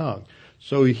sins of the tongue.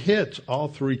 So he hits all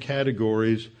 3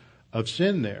 categories of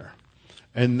sin there.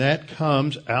 And that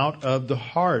comes out of the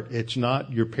heart. It's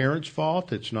not your parents'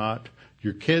 fault. It's not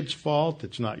your kid's fault.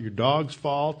 It's not your dog's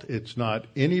fault. It's not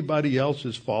anybody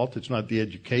else's fault. It's not the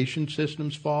education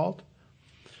system's fault.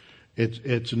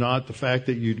 It's not the fact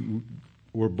that you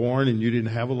were born and you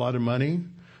didn't have a lot of money.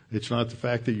 It's not the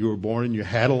fact that you were born and you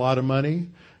had a lot of money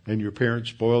and your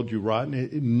parents spoiled you rotten.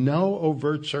 No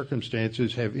overt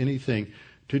circumstances have anything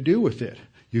to do with it.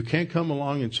 You can't come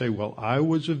along and say, well, I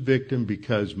was a victim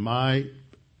because my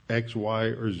X, Y,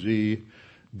 or Z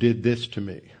did this to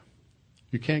me.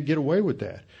 You can't get away with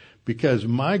that because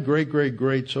my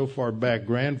great so far back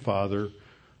grandfather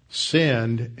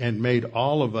sinned and made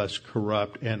all of us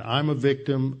corrupt, and I'm a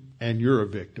victim and you're a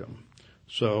victim.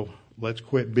 So let's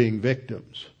quit being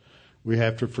victims. We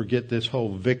have to forget this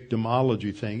whole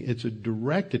victimology thing. It's a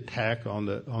direct attack on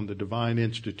the divine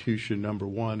institution, number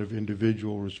 1, of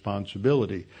individual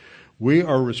responsibility. We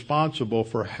are responsible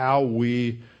for how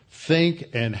we think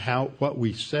and what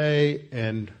we say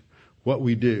and what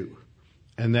we do.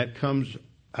 And that comes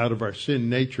out of our sin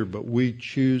nature, but we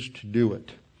choose to do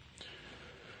it.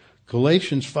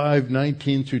 Galatians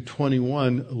 5:19 through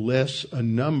 21 lists a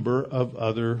number of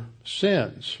other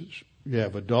sins. You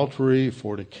have adultery,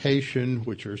 fornication,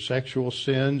 which are sexual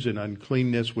sins, and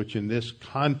uncleanness, which in this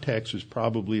context is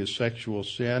probably a sexual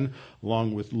sin,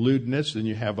 along with lewdness. Then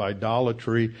you have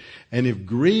idolatry. And if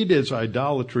greed is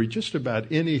idolatry, just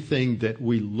about anything that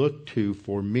we look to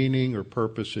for meaning or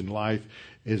purpose in life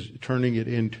is turning it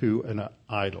into an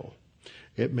idol.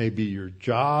 It may be your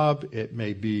job. It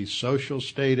may be social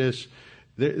status.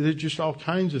 There's just all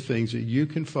kinds of things that you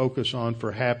can focus on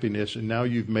for happiness, and now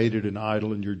you've made it an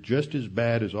idol, and you're just as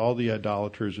bad as all the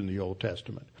idolaters in the Old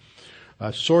Testament.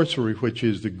 Sorcery, which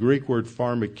is the Greek word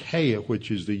pharmakeia,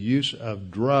 which is the use of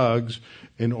drugs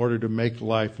in order to make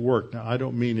life work. Now, I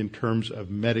don't mean in terms of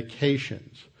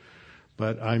medications,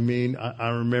 but I mean, I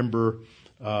remember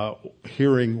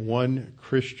hearing one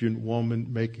Christian woman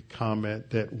make a comment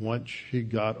that once she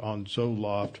got on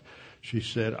Zoloft, she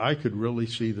said, I could really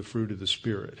see the fruit of the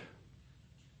Spirit.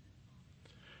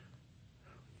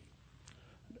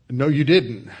 No, you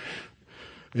didn't.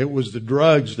 It was the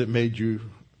drugs that made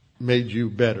you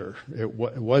better. It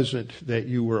wasn't that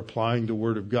you were applying the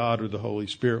Word of God or the Holy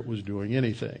Spirit was doing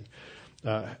anything.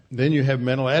 Then you have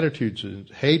mental attitudes,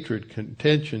 hatred,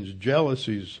 contentions,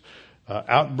 jealousies,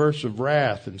 outbursts of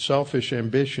wrath, and selfish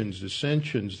ambitions,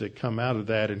 dissensions that come out of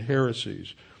that, and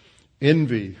heresies,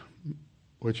 envy,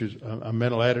 which is a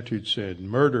mental attitude sin,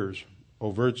 murders,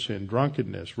 overt sin,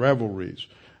 drunkenness, revelries,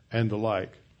 and the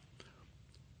like.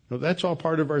 Now, that's all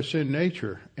part of our sin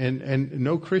nature, and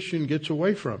no Christian gets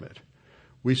away from it.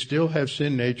 we still have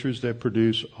sin natures that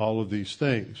produce all of these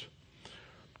things.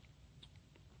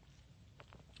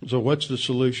 So what's the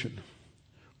solution?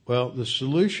 Well, the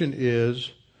solution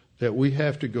is that we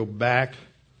have to go back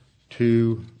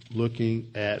to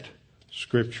looking at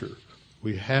Scripture.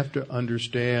 We have to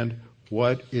understand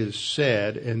what is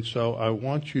said, and so I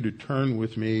want you to turn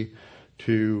with me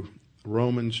to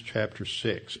Romans chapter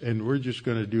 6, and we're just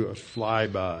going to do a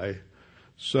flyby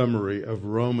summary of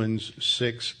Romans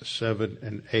 6, 7,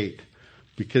 and 8,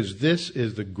 because this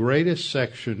is the greatest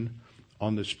section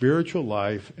on the spiritual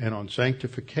life and on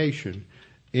sanctification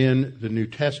in the New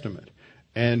Testament.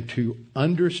 And to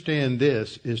understand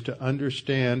this is to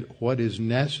understand what is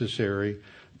necessary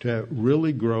to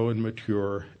really grow and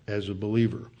mature as a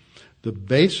believer. The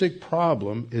basic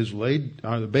problem is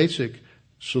the basic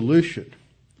solution,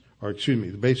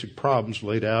 the basic problems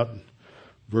laid out in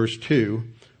verse 2.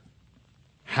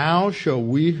 How shall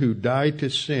we who died to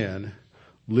sin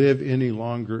live any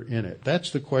longer in it?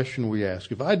 That's the question we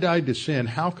ask. If I died to sin,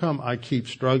 how come I keep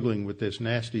struggling with this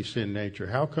nasty sin nature?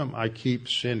 How come I keep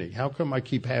sinning? How come I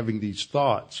keep having these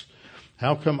thoughts?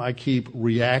 How come I keep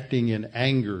reacting in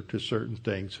anger to certain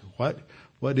things?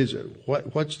 What is it?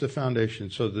 What's the foundation?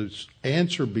 So the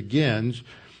answer begins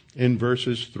in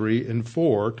verses 3 and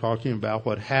 4, talking about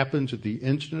what happens at the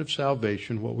instant of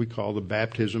salvation, what we call the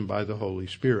baptism by the Holy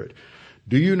Spirit.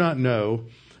 Do you not know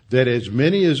that as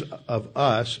many as of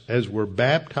us as were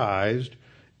baptized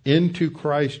into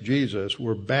Christ Jesus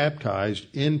were baptized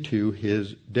into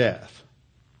his death?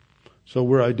 So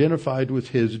we're identified with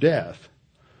his death.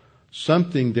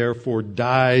 Something, therefore,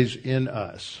 dies in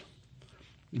us.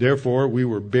 Therefore, we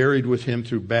were buried with him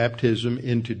through baptism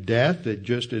into death, that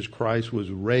just as Christ was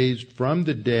raised from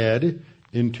the dead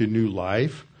into new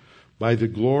life by the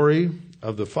glory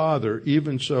of the Father,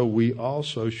 even so we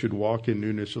also should walk in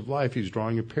newness of life. He's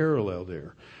drawing a parallel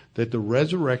there, that the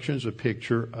resurrection is a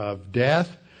picture of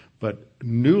death, but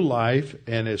new life,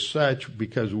 and as such,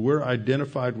 because we're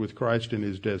identified with Christ in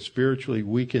his death spiritually,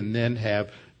 we can then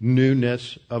have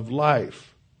newness of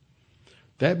life.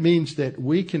 That means that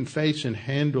we can face and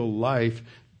handle life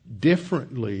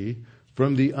differently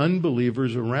from the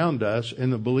unbelievers around us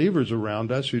and the believers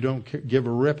around us who don't give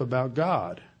a rip about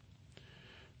God.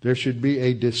 There should be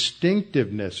a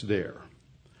distinctiveness there.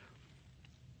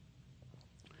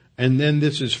 And then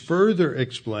this is further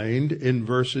explained in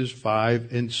verses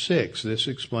 5 and 6. This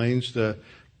explains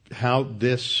how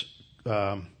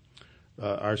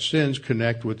our sins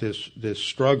connect with this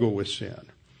struggle with sin.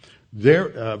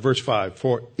 Verse 5,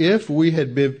 for if we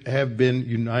have been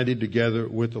united together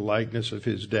with the likeness of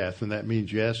his death, and that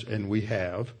means yes, and we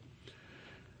have,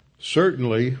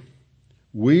 certainly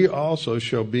we also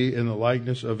shall be in the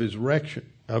likeness of his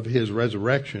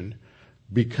resurrection,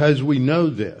 because we know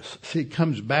this. See, it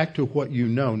comes back to what you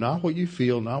know, not what you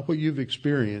feel, not what you've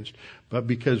experienced, but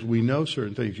because we know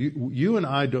certain things. You and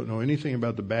I don't know anything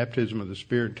about the baptism of the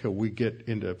Spirit until we get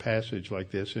into a passage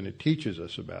like this, and it teaches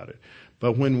us about it.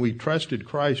 But when we trusted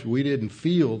Christ, we didn't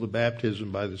feel the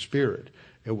baptism by the Spirit.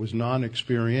 It was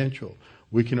non-experiential.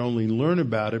 We can only learn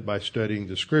about it by studying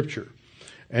the Scripture.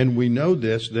 And we know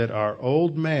this, that our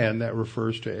old man, that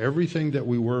refers to everything that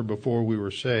we were before we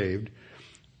were saved.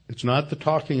 It's not the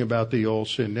talking about the old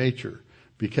sin nature.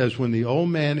 Because when the old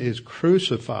man is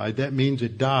crucified, that means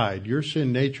it died. Your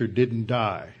sin nature didn't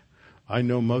die. I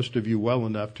know most of you well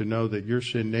enough to know that your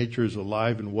sin nature is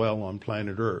alive and well on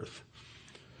planet Earth,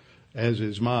 as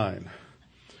is mine.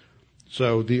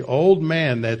 So the old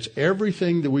man, that's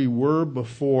everything that we were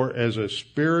before as a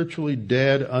spiritually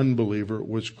dead unbeliever,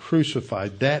 was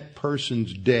crucified. That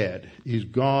person's dead. He's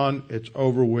gone. It's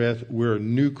over with. We're a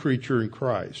new creature in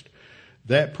Christ.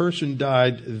 That person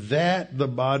died, that the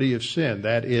body of sin,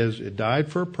 that is, it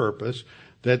died for a purpose,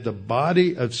 that the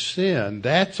body of sin,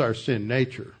 that's our sin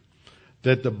nature,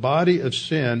 that the body of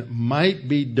sin might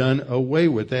be done away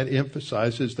with. That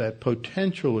emphasizes that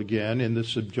potential again in the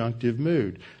subjunctive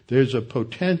mood. There's a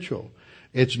potential.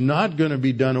 It's not going to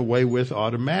be done away with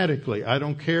automatically. I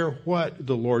don't care what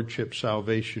the Lordship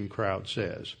Salvation crowd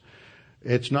says.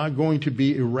 It's not going to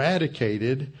be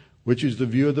eradicated, which is the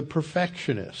view of the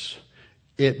perfectionists.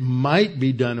 It might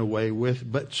be done away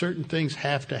with, but certain things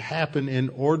have to happen in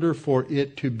order for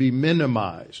it to be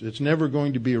minimized. It's never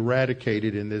going to be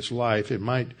eradicated in this life. It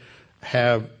might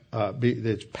have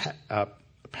its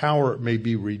power may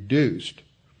be reduced,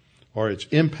 or its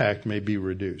impact may be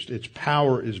reduced. Its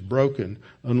power is broken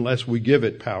unless we give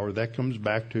it power. That comes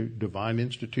back to divine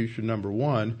institution number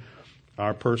 1,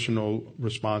 our personal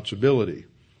responsibility.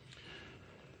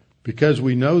 Because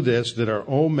we know this, that our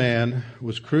old man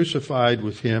was crucified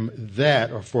with him,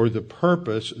 that, or for the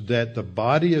purpose that the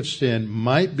body of sin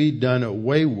might be done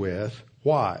away with.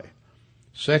 Why?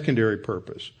 Secondary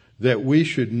purpose, that we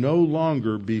should no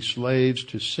longer be slaves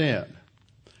to sin.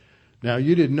 Now,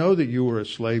 you didn't know that you were a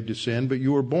slave to sin, but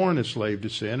you were born a slave to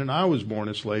sin, and I was born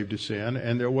a slave to sin,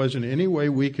 and there wasn't any way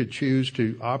we could choose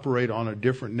to operate on a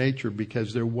different nature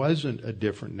because there wasn't a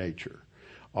different nature.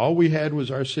 All we had was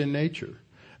our sin nature.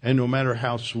 And no matter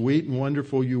how sweet and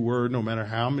wonderful you were, no matter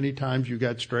how many times you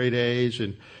got straight A's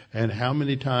and how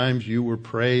many times you were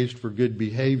praised for good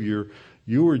behavior,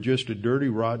 you were just a dirty,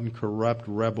 rotten, corrupt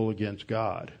rebel against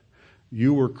God.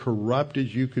 You were corrupt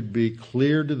as you could be,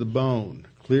 clear to the bone,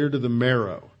 clear to the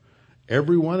marrow.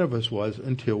 Every one of us was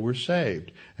until we're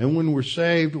saved. And when we're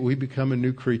saved, we become a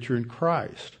new creature in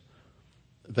Christ.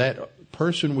 That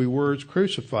person we were is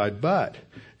crucified, but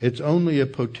it's only a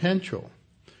potential.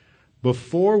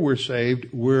 Before we're saved,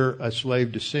 we're a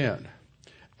slave to sin.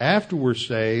 After we're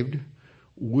saved,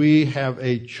 we have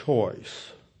a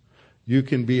choice. You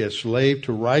can be a slave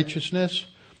to righteousness,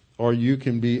 or you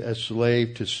can be a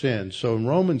slave to sin. So in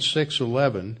Romans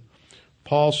 6:11,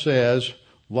 Paul says,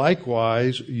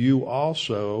 likewise, you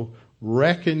also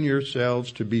reckon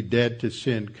yourselves to be dead to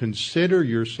sin. Consider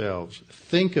yourselves.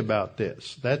 Think about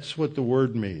this. That's what the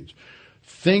word means.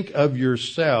 Think of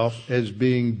yourself as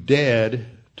being dead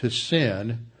to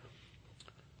sin,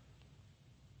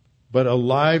 but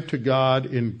alive to God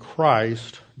in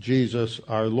Christ Jesus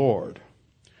our Lord.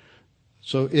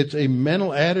 So it's a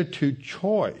mental attitude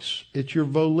choice. It's your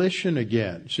volition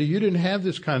again. See, you didn't have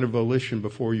this kind of volition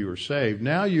before you were saved.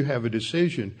 Now you have a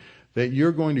decision that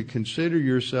you're going to consider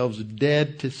yourselves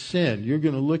dead to sin. You're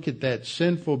going to look at that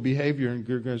sinful behavior and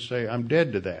you're going to say, I'm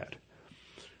dead to that.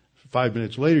 5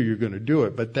 minutes later, you're going to do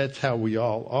it, but that's how we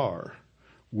all are.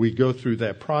 We go through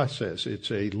that process. It's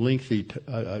a lengthy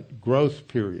growth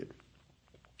period.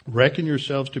 Reckon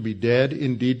yourselves to be dead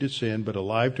indeed to sin, but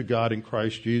alive to God in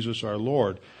Christ Jesus our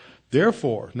Lord.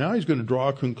 Therefore, now he's going to draw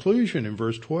a conclusion in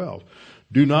verse 12.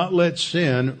 Do not let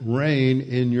sin reign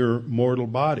in your mortal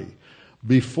body.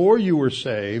 Before you were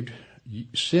saved,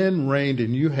 sin reigned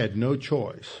and you had no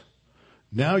choice.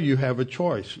 Now you have a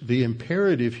choice. The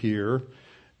imperative here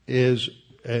is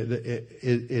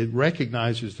it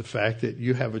recognizes the fact that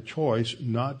you have a choice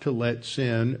not to let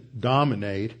sin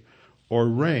dominate or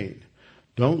reign.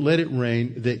 Don't let it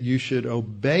reign, that you should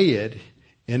obey it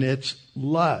in its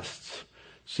lusts.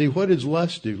 See, what does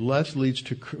lust do? Lust leads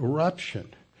to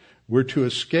corruption. We're to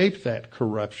escape that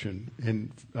corruption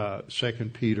in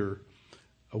 2 Peter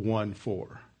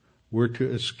 1:4. We're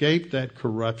to escape that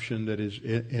corruption that is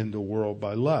in the world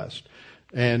by lust.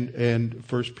 And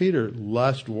 1 Peter,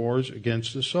 lust wars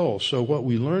against the soul. So what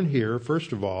we learn here,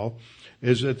 first of all,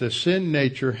 is that the sin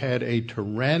nature had a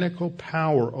tyrannical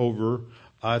power over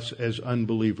us as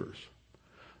unbelievers.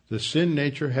 The sin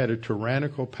nature had a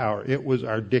tyrannical power. It was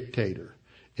our dictator.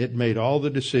 It made all the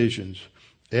decisions.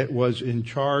 It was in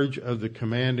charge of the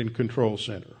command and control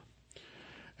center.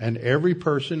 And every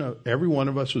one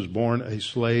of us was born a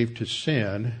slave to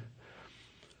sin.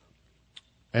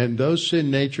 And those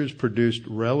sin natures produced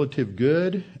relative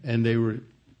good, and they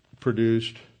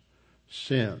produced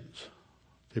sins.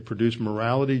 They produced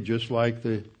morality just like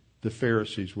the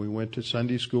Pharisees. We went to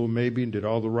Sunday school maybe and did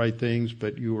all the right things,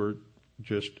 but you were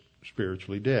just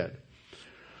spiritually dead.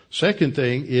 Second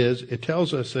thing is, it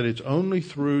tells us that it's only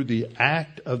through the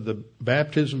act of the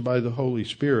baptism by the Holy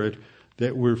Spirit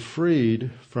that we're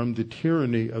freed from the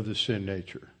tyranny of the sin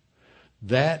nature.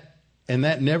 That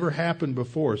never happened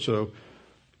before. So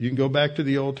you can go back to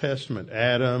the Old Testament.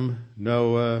 Adam,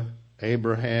 Noah,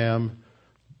 Abraham,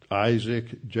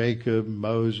 Isaac, Jacob,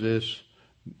 Moses,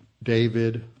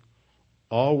 David,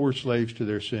 all were slaves to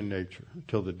their sin nature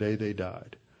until the day they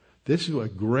died. This is a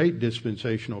great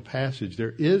dispensational passage.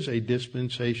 There is a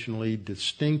dispensationally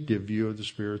distinctive view of the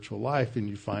spiritual life, and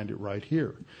you find it right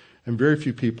here. And very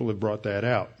few people have brought that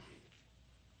out.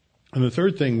 And the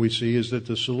third thing we see is that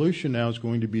the solution now is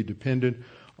going to be dependent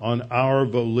on our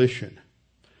volition.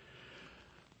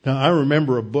 Now, I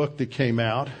remember a book that came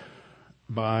out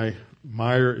by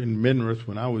Meyer and Minirth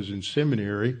when I was in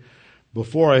seminary,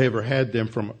 before I ever had them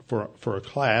for a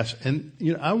class. And,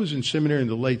 I was in seminary in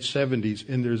the late 70s,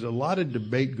 and there's a lot of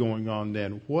debate going on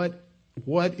then. What,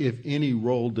 if any,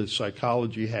 role does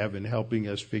psychology have in helping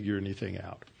us figure anything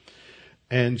out?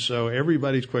 And so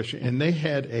everybody's question, and they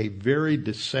had a very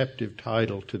deceptive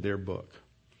title to their book.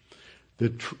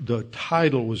 The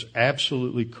title was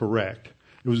absolutely correct.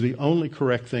 It was the only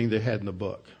correct thing they had in the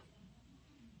book.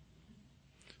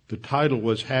 The title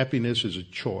was Happiness is a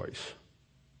Choice.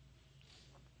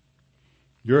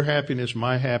 your happiness,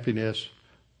 my happiness,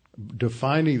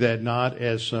 defining that not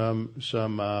as some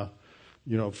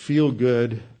feel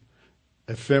good,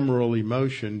 ephemeral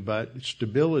emotion, but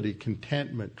stability,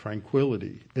 contentment,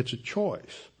 tranquility. It's a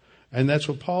choice. And that's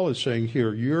what Paul is saying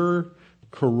here. Your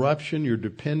corruption, your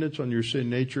dependence on your sin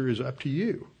nature is up to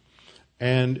you.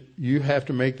 And you have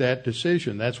to make that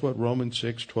decision. That's what Romans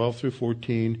 6:12 through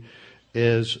 14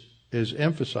 is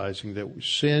emphasizing, that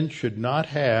sin should not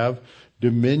have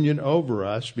dominion over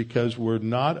us because we're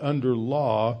not under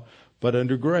law, but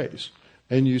under grace.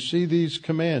 And you see these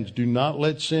commands. Do not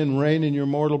let sin reign in your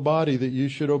mortal body that you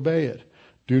should obey it.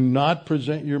 Do not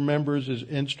present your members as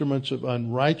instruments of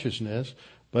unrighteousness,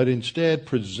 but instead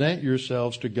present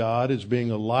yourselves to God as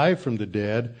being alive from the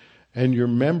dead, and your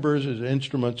members as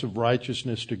instruments of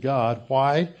righteousness to God.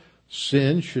 Why?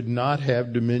 Sin should not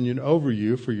have dominion over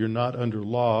you, for you're not under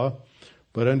law,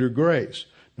 but under grace.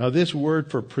 Now this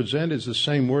word for present is the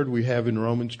same word we have in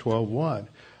Romans 12:1.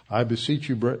 I beseech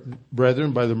you,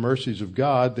 brethren, by the mercies of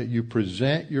God, that you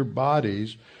present your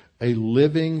bodies a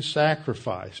living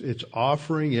sacrifice. It's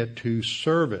offering it to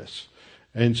service.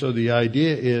 And so the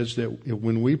idea is that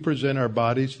when we present our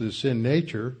bodies to the sin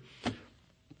nature,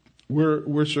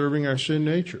 we're serving our sin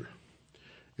nature.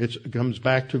 It comes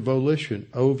back to volition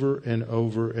over and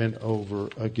over and over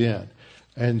again.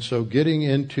 And so getting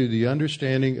into the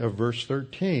understanding of verse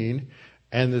 13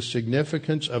 and the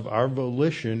significance of our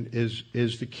volition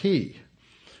is the key.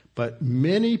 But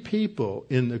many people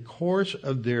in the course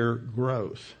of their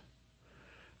growth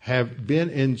have been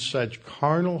in such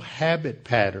carnal habit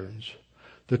patterns.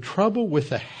 The trouble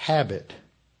with a habit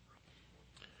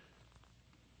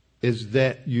is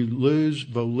that you lose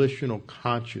volitional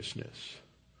consciousness.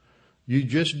 You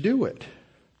just do it.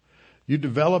 You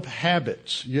develop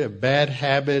habits. You have bad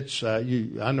habits. I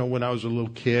know when I was a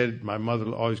little kid, my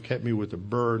mother always kept me with a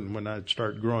bird, and when I'd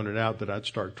start growing it out, that I'd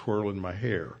start twirling my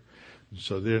hair.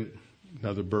 So then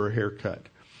another burr haircut.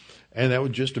 And that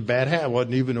was just a bad habit. I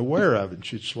wasn't even aware of it.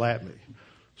 She'd slap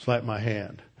my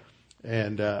hand.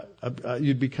 And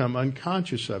you'd become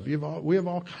unconscious of it. We have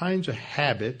all kinds of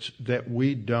habits that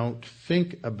we don't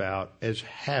think about as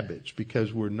habits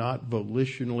because we're not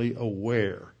volitionally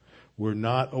aware. We're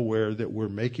not aware that we're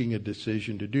making a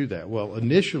decision to do that. Well,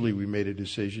 initially we made a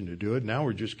decision to do it. Now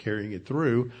we're just carrying it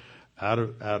through out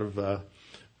of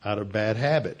bad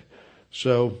habit.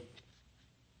 So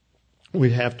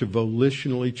we have to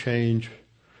volitionally change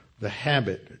the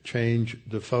habit, change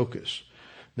the focus.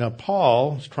 Now,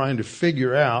 Paul is trying to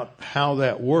figure out how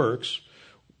that works,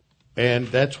 and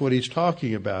that's what he's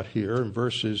talking about here in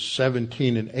verses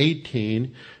 17 and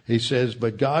 18. He says,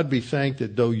 but God be thanked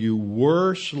that though you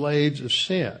were slaves of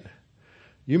sin,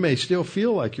 you may still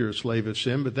feel like you're a slave of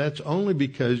sin, but that's only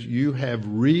because you have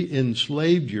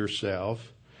re-enslaved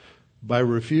yourself by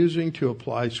refusing to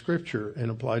apply Scripture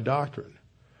and apply doctrine.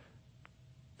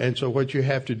 And so what you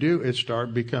have to do is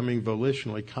start becoming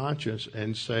volitionally conscious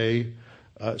and say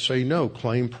no,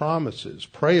 claim promises,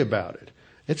 pray about it.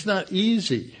 It's not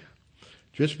easy.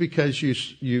 Just because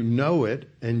you know it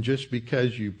and just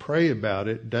because you pray about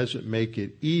it doesn't make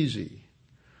it easy.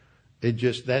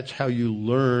 That's how you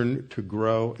learn to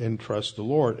grow and trust the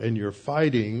Lord. And you're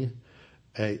fighting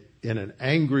in an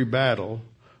angry battle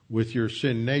with your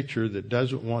sin nature that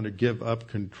doesn't want to give up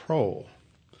control.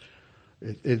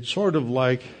 It's sort of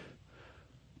like,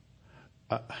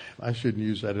 I shouldn't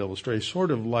use that illustration,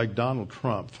 sort of like Donald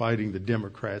Trump fighting the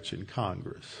Democrats in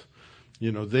Congress.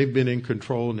 You know, they've been in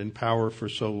control and in power for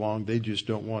so long, they just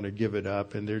don't want to give it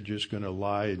up, and they're just going to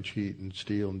lie and cheat and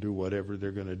steal and do whatever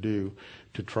they're going to do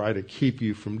to try to keep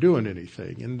you from doing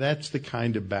anything. And that's the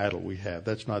kind of battle we have.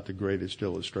 That's not the greatest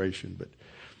illustration,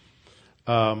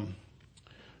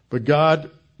 but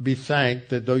God be thanked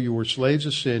that though you were slaves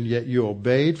of sin, yet you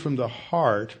obeyed from the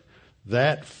heart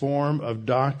that form of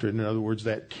doctrine, in other words,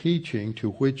 that teaching to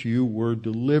which you were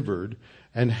delivered,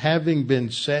 and having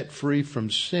been set free from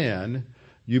sin,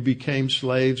 you became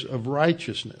slaves of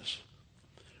righteousness.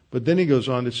 But then he goes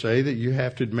on to say that you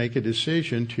have to make a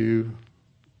decision to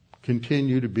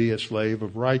continue to be a slave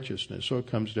of righteousness. So it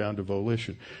comes down to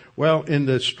volition. Well, in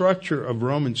the structure of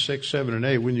Romans 6, 7, and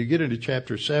 8, when you get into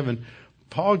chapter 7,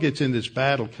 Paul gets in this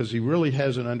battle because he really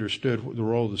hasn't understood the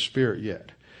role of the Spirit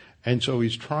yet. And so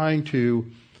he's trying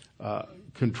to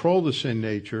control the sin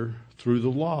nature through the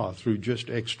law, through just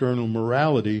external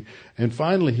morality. And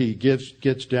finally he gets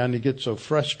down, he gets so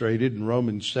frustrated in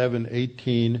Romans 7,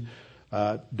 18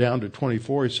 down to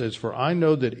 24, he says, for I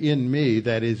know that in me,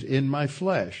 that is in my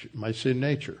flesh, my sin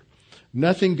nature,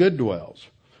 nothing good dwells.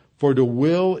 For the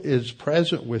will is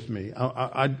present with me.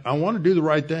 I want to do the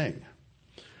right thing.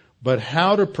 But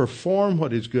how to perform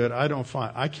what is good, I don't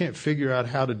find. I can't figure out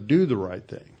how to do the right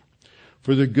thing.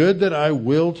 For the good that I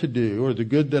will to do, or the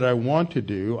good that I want to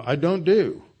do, I don't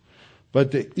do.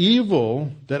 But the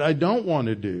evil that I don't want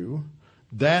to do,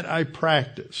 that I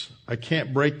practice. I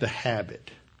can't break the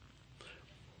habit.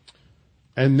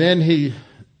 And then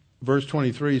verse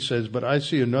 23 says, but I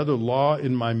see another law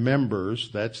in my members,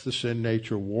 that's the sin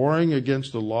nature, warring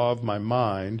against the law of my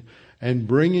mind, and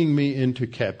bringing me into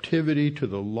captivity to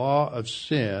the law of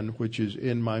sin, which is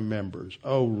in my members.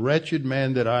 Oh, wretched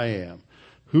man that I am,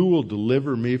 who will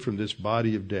deliver me from this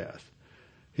body of death?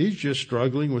 He's just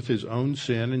struggling with his own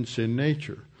sin and sin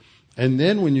nature. And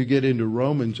then when you get into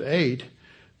Romans 8,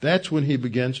 that's when he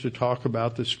begins to talk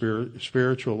about the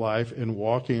spiritual life and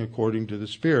walking according to the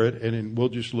Spirit. And we'll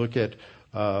just look at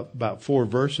about 4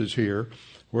 verses here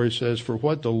where he says, for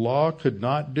what the law could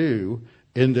not do,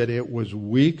 in that it was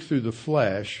weak through the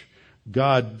flesh,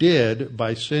 God did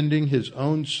by sending his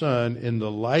own Son in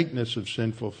the likeness of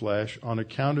sinful flesh. On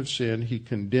account of sin, he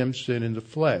condemned sin in the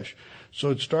flesh.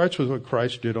 So it starts with what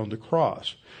Christ did on the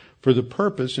cross. For the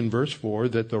purpose, in verse 4,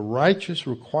 that the righteous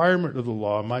requirement of the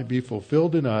law might be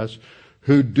fulfilled in us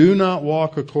who do not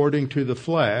walk according to the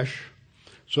flesh.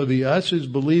 So the us is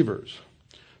believers.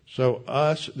 So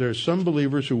us, there's some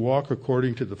believers who walk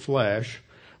according to the flesh,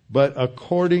 but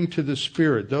according to the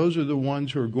Spirit. Those are the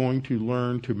ones who are going to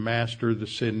learn to master the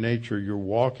sin nature. You're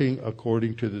walking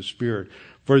according to the Spirit.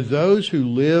 For those who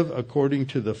live according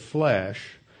to the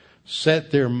flesh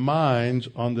set their minds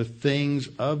on the things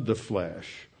of the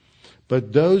flesh.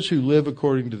 But those who live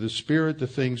according to the Spirit, the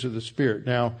things of the Spirit.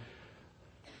 Now,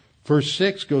 verse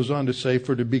 6 goes on to say,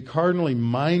 for to be carnally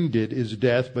minded is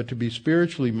death, but to be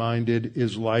spiritually minded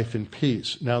is life and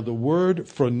peace. Now, the word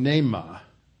phronema,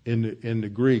 in the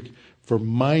Greek for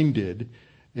minded,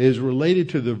 is related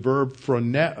to the verb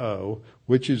phroneo,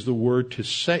 which is the word to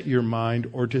set your mind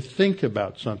or to think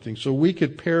about something. So we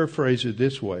could paraphrase it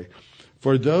this way.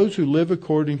 For those who live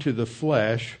according to the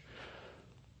flesh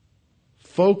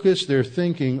focus their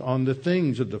thinking on the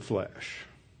things of the flesh.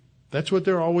 That's what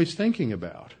they're always thinking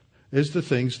about, is the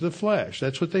things of the flesh.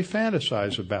 That's what they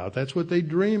fantasize about. That's what they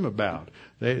dream about.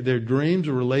 Their dreams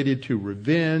are related to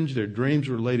revenge. Their dreams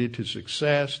are related to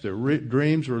success. Their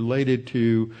dreams are related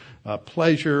to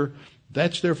pleasure.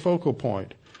 That's their focal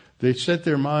point. They set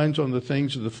their minds on the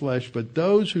things of the flesh, but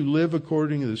those who live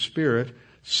according to the Spirit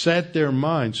set their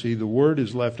minds. See, the word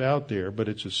is left out there, but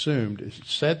it's assumed.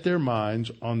 Set their minds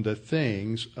on the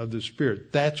things of the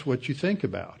Spirit. That's what you think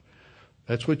about.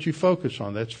 That's what you focus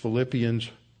on. That's Philippians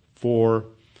 4,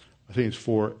 I think it's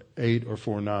 4:8 or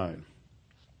 4:9.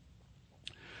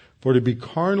 For to be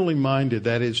carnally minded,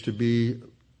 that is to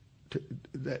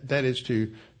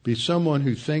be someone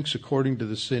who thinks according to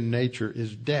the sin nature,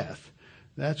 is death.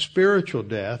 That's spiritual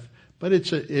death, but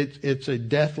it's a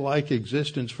death-like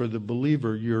existence for the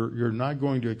believer. You're not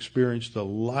going to experience the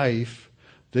life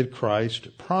that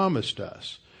Christ promised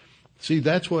us. See,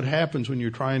 that's what happens when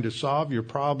you're trying to solve your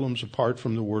problems apart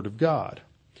from the Word of God.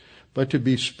 But to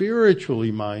be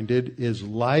spiritually minded is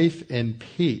life and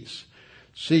peace.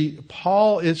 See,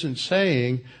 Paul isn't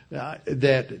saying that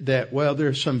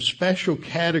there's some special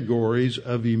categories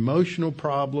of emotional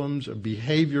problems, of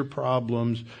behavior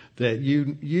problems that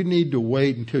you need to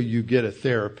wait until you get a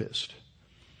therapist.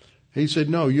 He said,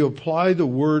 no, you apply the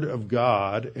Word of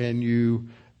God and you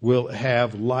will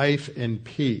have life and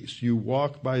peace. You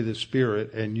walk by the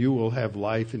Spirit and you will have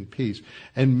life and peace.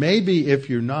 And maybe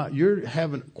if you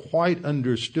haven't quite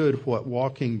understood what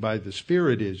walking by the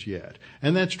Spirit is yet.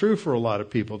 And that's true for a lot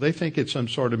of people. They think it's some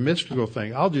sort of mystical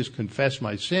thing. I'll just confess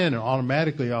my sin and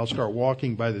automatically I'll start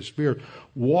walking by the Spirit.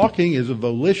 Walking is a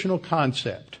volitional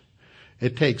concept.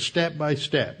 It takes step by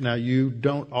step. Now, you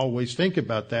don't always think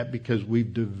about that because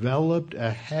we've developed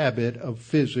a habit of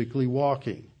physically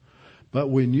walking. But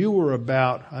when you were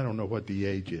about, I don't know what the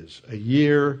age is, a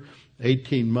year,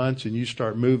 18 months, and you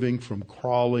start moving from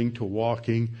crawling to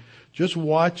walking, just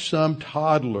watch some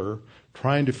toddler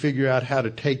trying to figure out how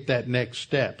to take that next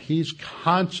step. He's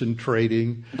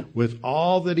concentrating with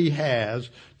all that he has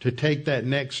to take that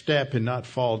next step and not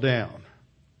fall down.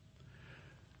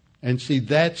 And see,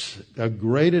 that's a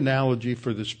great analogy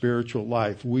for the spiritual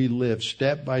life. We live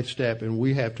step by step, and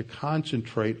we have to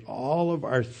concentrate all of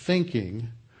our thinking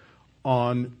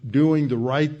on doing the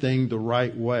right thing the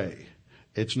right way.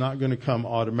 It's not going to come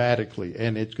automatically,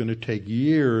 and it's going to take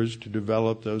years to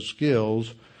develop those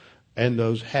skills and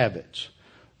those habits.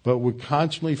 But we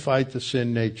constantly fight the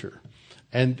sin nature.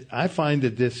 And I find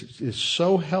that this is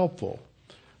so helpful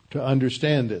to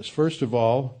understand this. First of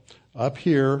all, up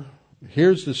here,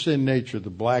 here's the sin nature, the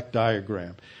black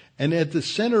diagram. And at the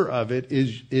center of it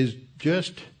is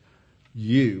just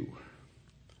You.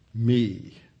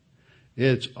 Me.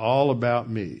 It's all about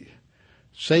me.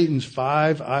 Satan's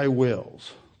 5 I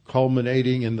wills,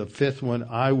 culminating in the 5th one,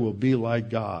 I will be like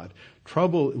God.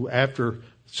 Trouble after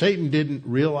Satan didn't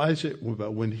realize it,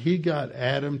 but when he got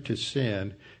Adam to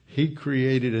sin, he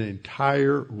created an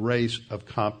entire race of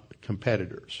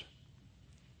competitors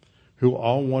who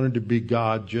all wanted to be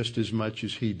God just as much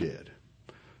as he did.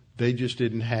 They just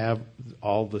didn't have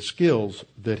all the skills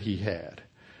that he had.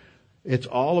 It's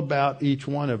all about each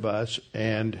one of us,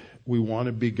 and we want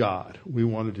to be God. We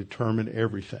want to determine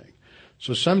everything.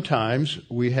 So sometimes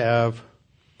we have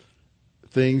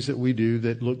things that we do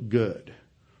that look good,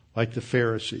 like the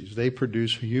Pharisees. They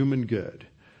produce human good.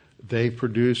 They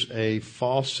produce a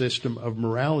false system of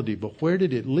morality. But where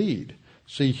did it lead?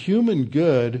 See, human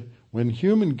good, when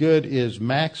human good is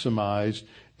maximized,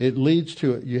 it leads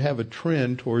to, you have a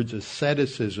trend towards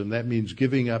asceticism. That means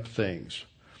giving up things,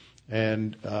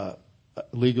 and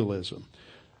legalism.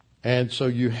 And so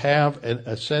you have an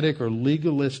ascetic or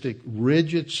legalistic,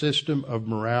 rigid system of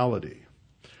morality.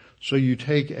 So you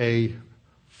take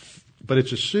but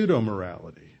it's a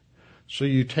pseudo-morality. So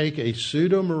you take a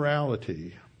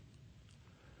pseudo-morality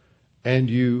and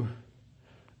you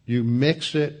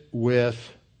mix it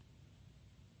with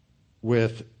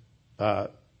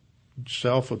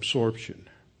self-absorption,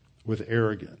 with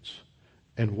arrogance.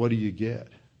 And what do you get?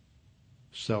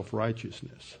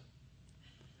 Self-righteousness.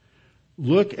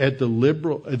 Look at the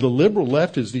liberal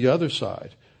left is the other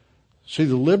side. See,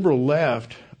 the liberal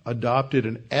left adopted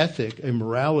an ethic, a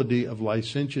morality of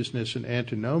licentiousness and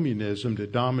antinomianism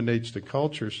that dominates the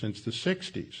culture since the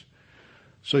 60s.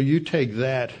 So you take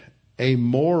that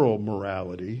amoral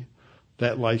morality,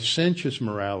 that licentious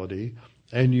morality,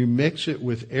 and you mix it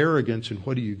with arrogance, and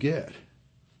what do you get?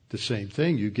 The same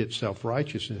thing. You get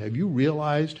self-righteousness. Have you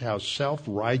realized how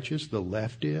self-righteous the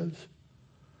left is?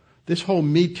 This whole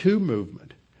Me Too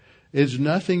movement is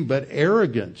nothing but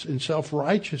arrogance and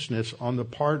self-righteousness on the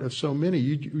part of so many.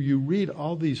 You read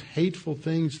all these hateful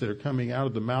things that are coming out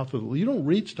of the mouth of you don't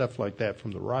read stuff like that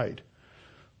from the right.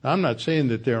 Now, I'm not saying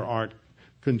that there aren't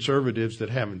conservatives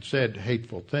that haven't said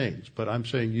hateful things, but I'm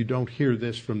saying you don't hear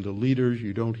this from the leaders.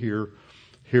 You don't hear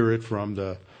it from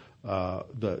the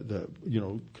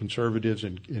conservatives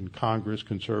in Congress,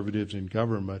 conservatives in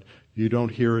government. You don't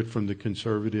hear it from the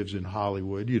conservatives in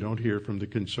Hollywood. You don't hear it from the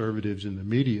conservatives in the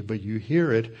media, but you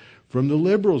hear it from the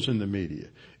liberals in the media.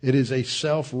 It is a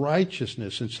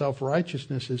self-righteousness, and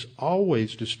self-righteousness is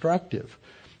always destructive.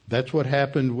 That's what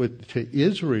happened to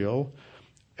Israel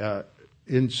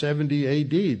in 70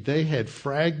 AD. They had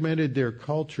fragmented their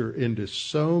culture into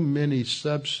so many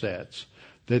subsets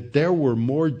that there were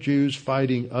more Jews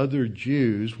fighting other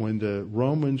Jews when the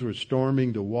Romans were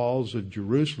storming the walls of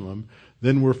Jerusalem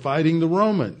than were fighting the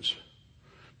Romans,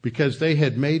 because they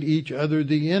had made each other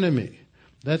the enemy.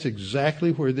 That's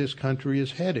exactly where this country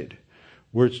is headed.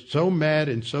 We're so mad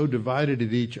and so divided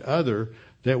at each other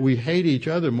that we hate each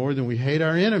other more than we hate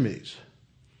our enemies.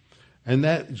 And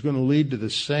that is going to lead to the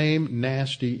same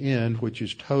nasty end, which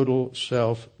is total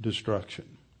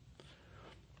self-destruction.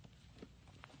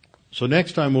 So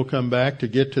next time we'll come back to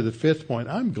get to the 5th point.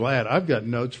 I'm glad I've got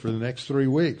notes for the next 3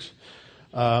 weeks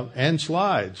and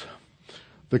slides.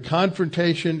 The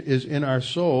confrontation is in our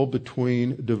soul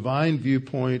between divine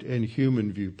viewpoint and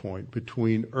human viewpoint,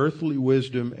 between earthly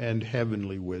wisdom and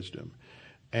heavenly wisdom.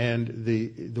 And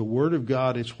the Word of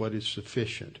God is what is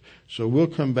sufficient. So we'll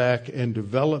come back and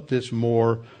develop this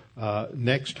more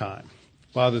next time.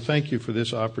 Father, thank you for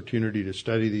this opportunity to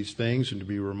study these things and to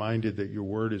be reminded that your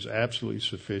Word is absolutely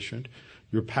sufficient.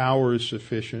 Your power is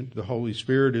sufficient. The Holy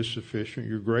Spirit is sufficient.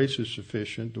 Your grace is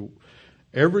sufficient.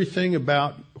 Everything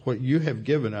about what you have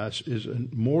given us is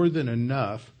more than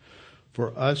enough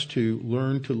for us to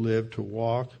learn to live, to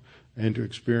walk, and to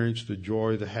experience the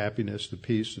joy, the happiness, the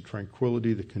peace, the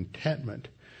tranquility, the contentment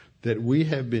that we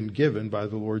have been given by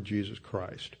the Lord Jesus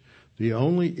Christ. The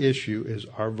only issue is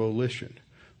our volition,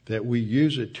 that we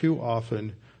use it too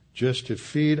often just to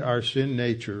feed our sin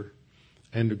nature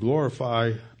and to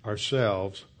glorify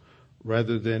ourselves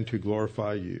rather than to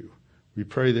glorify you. We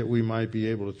pray that we might be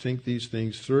able to think these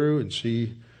things through and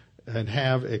see and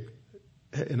have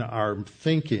in our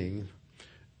thinking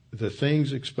the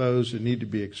things exposed that need to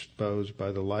be exposed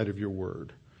by the light of your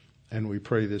word. And we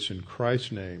pray this in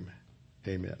Christ's name.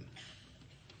 Amen.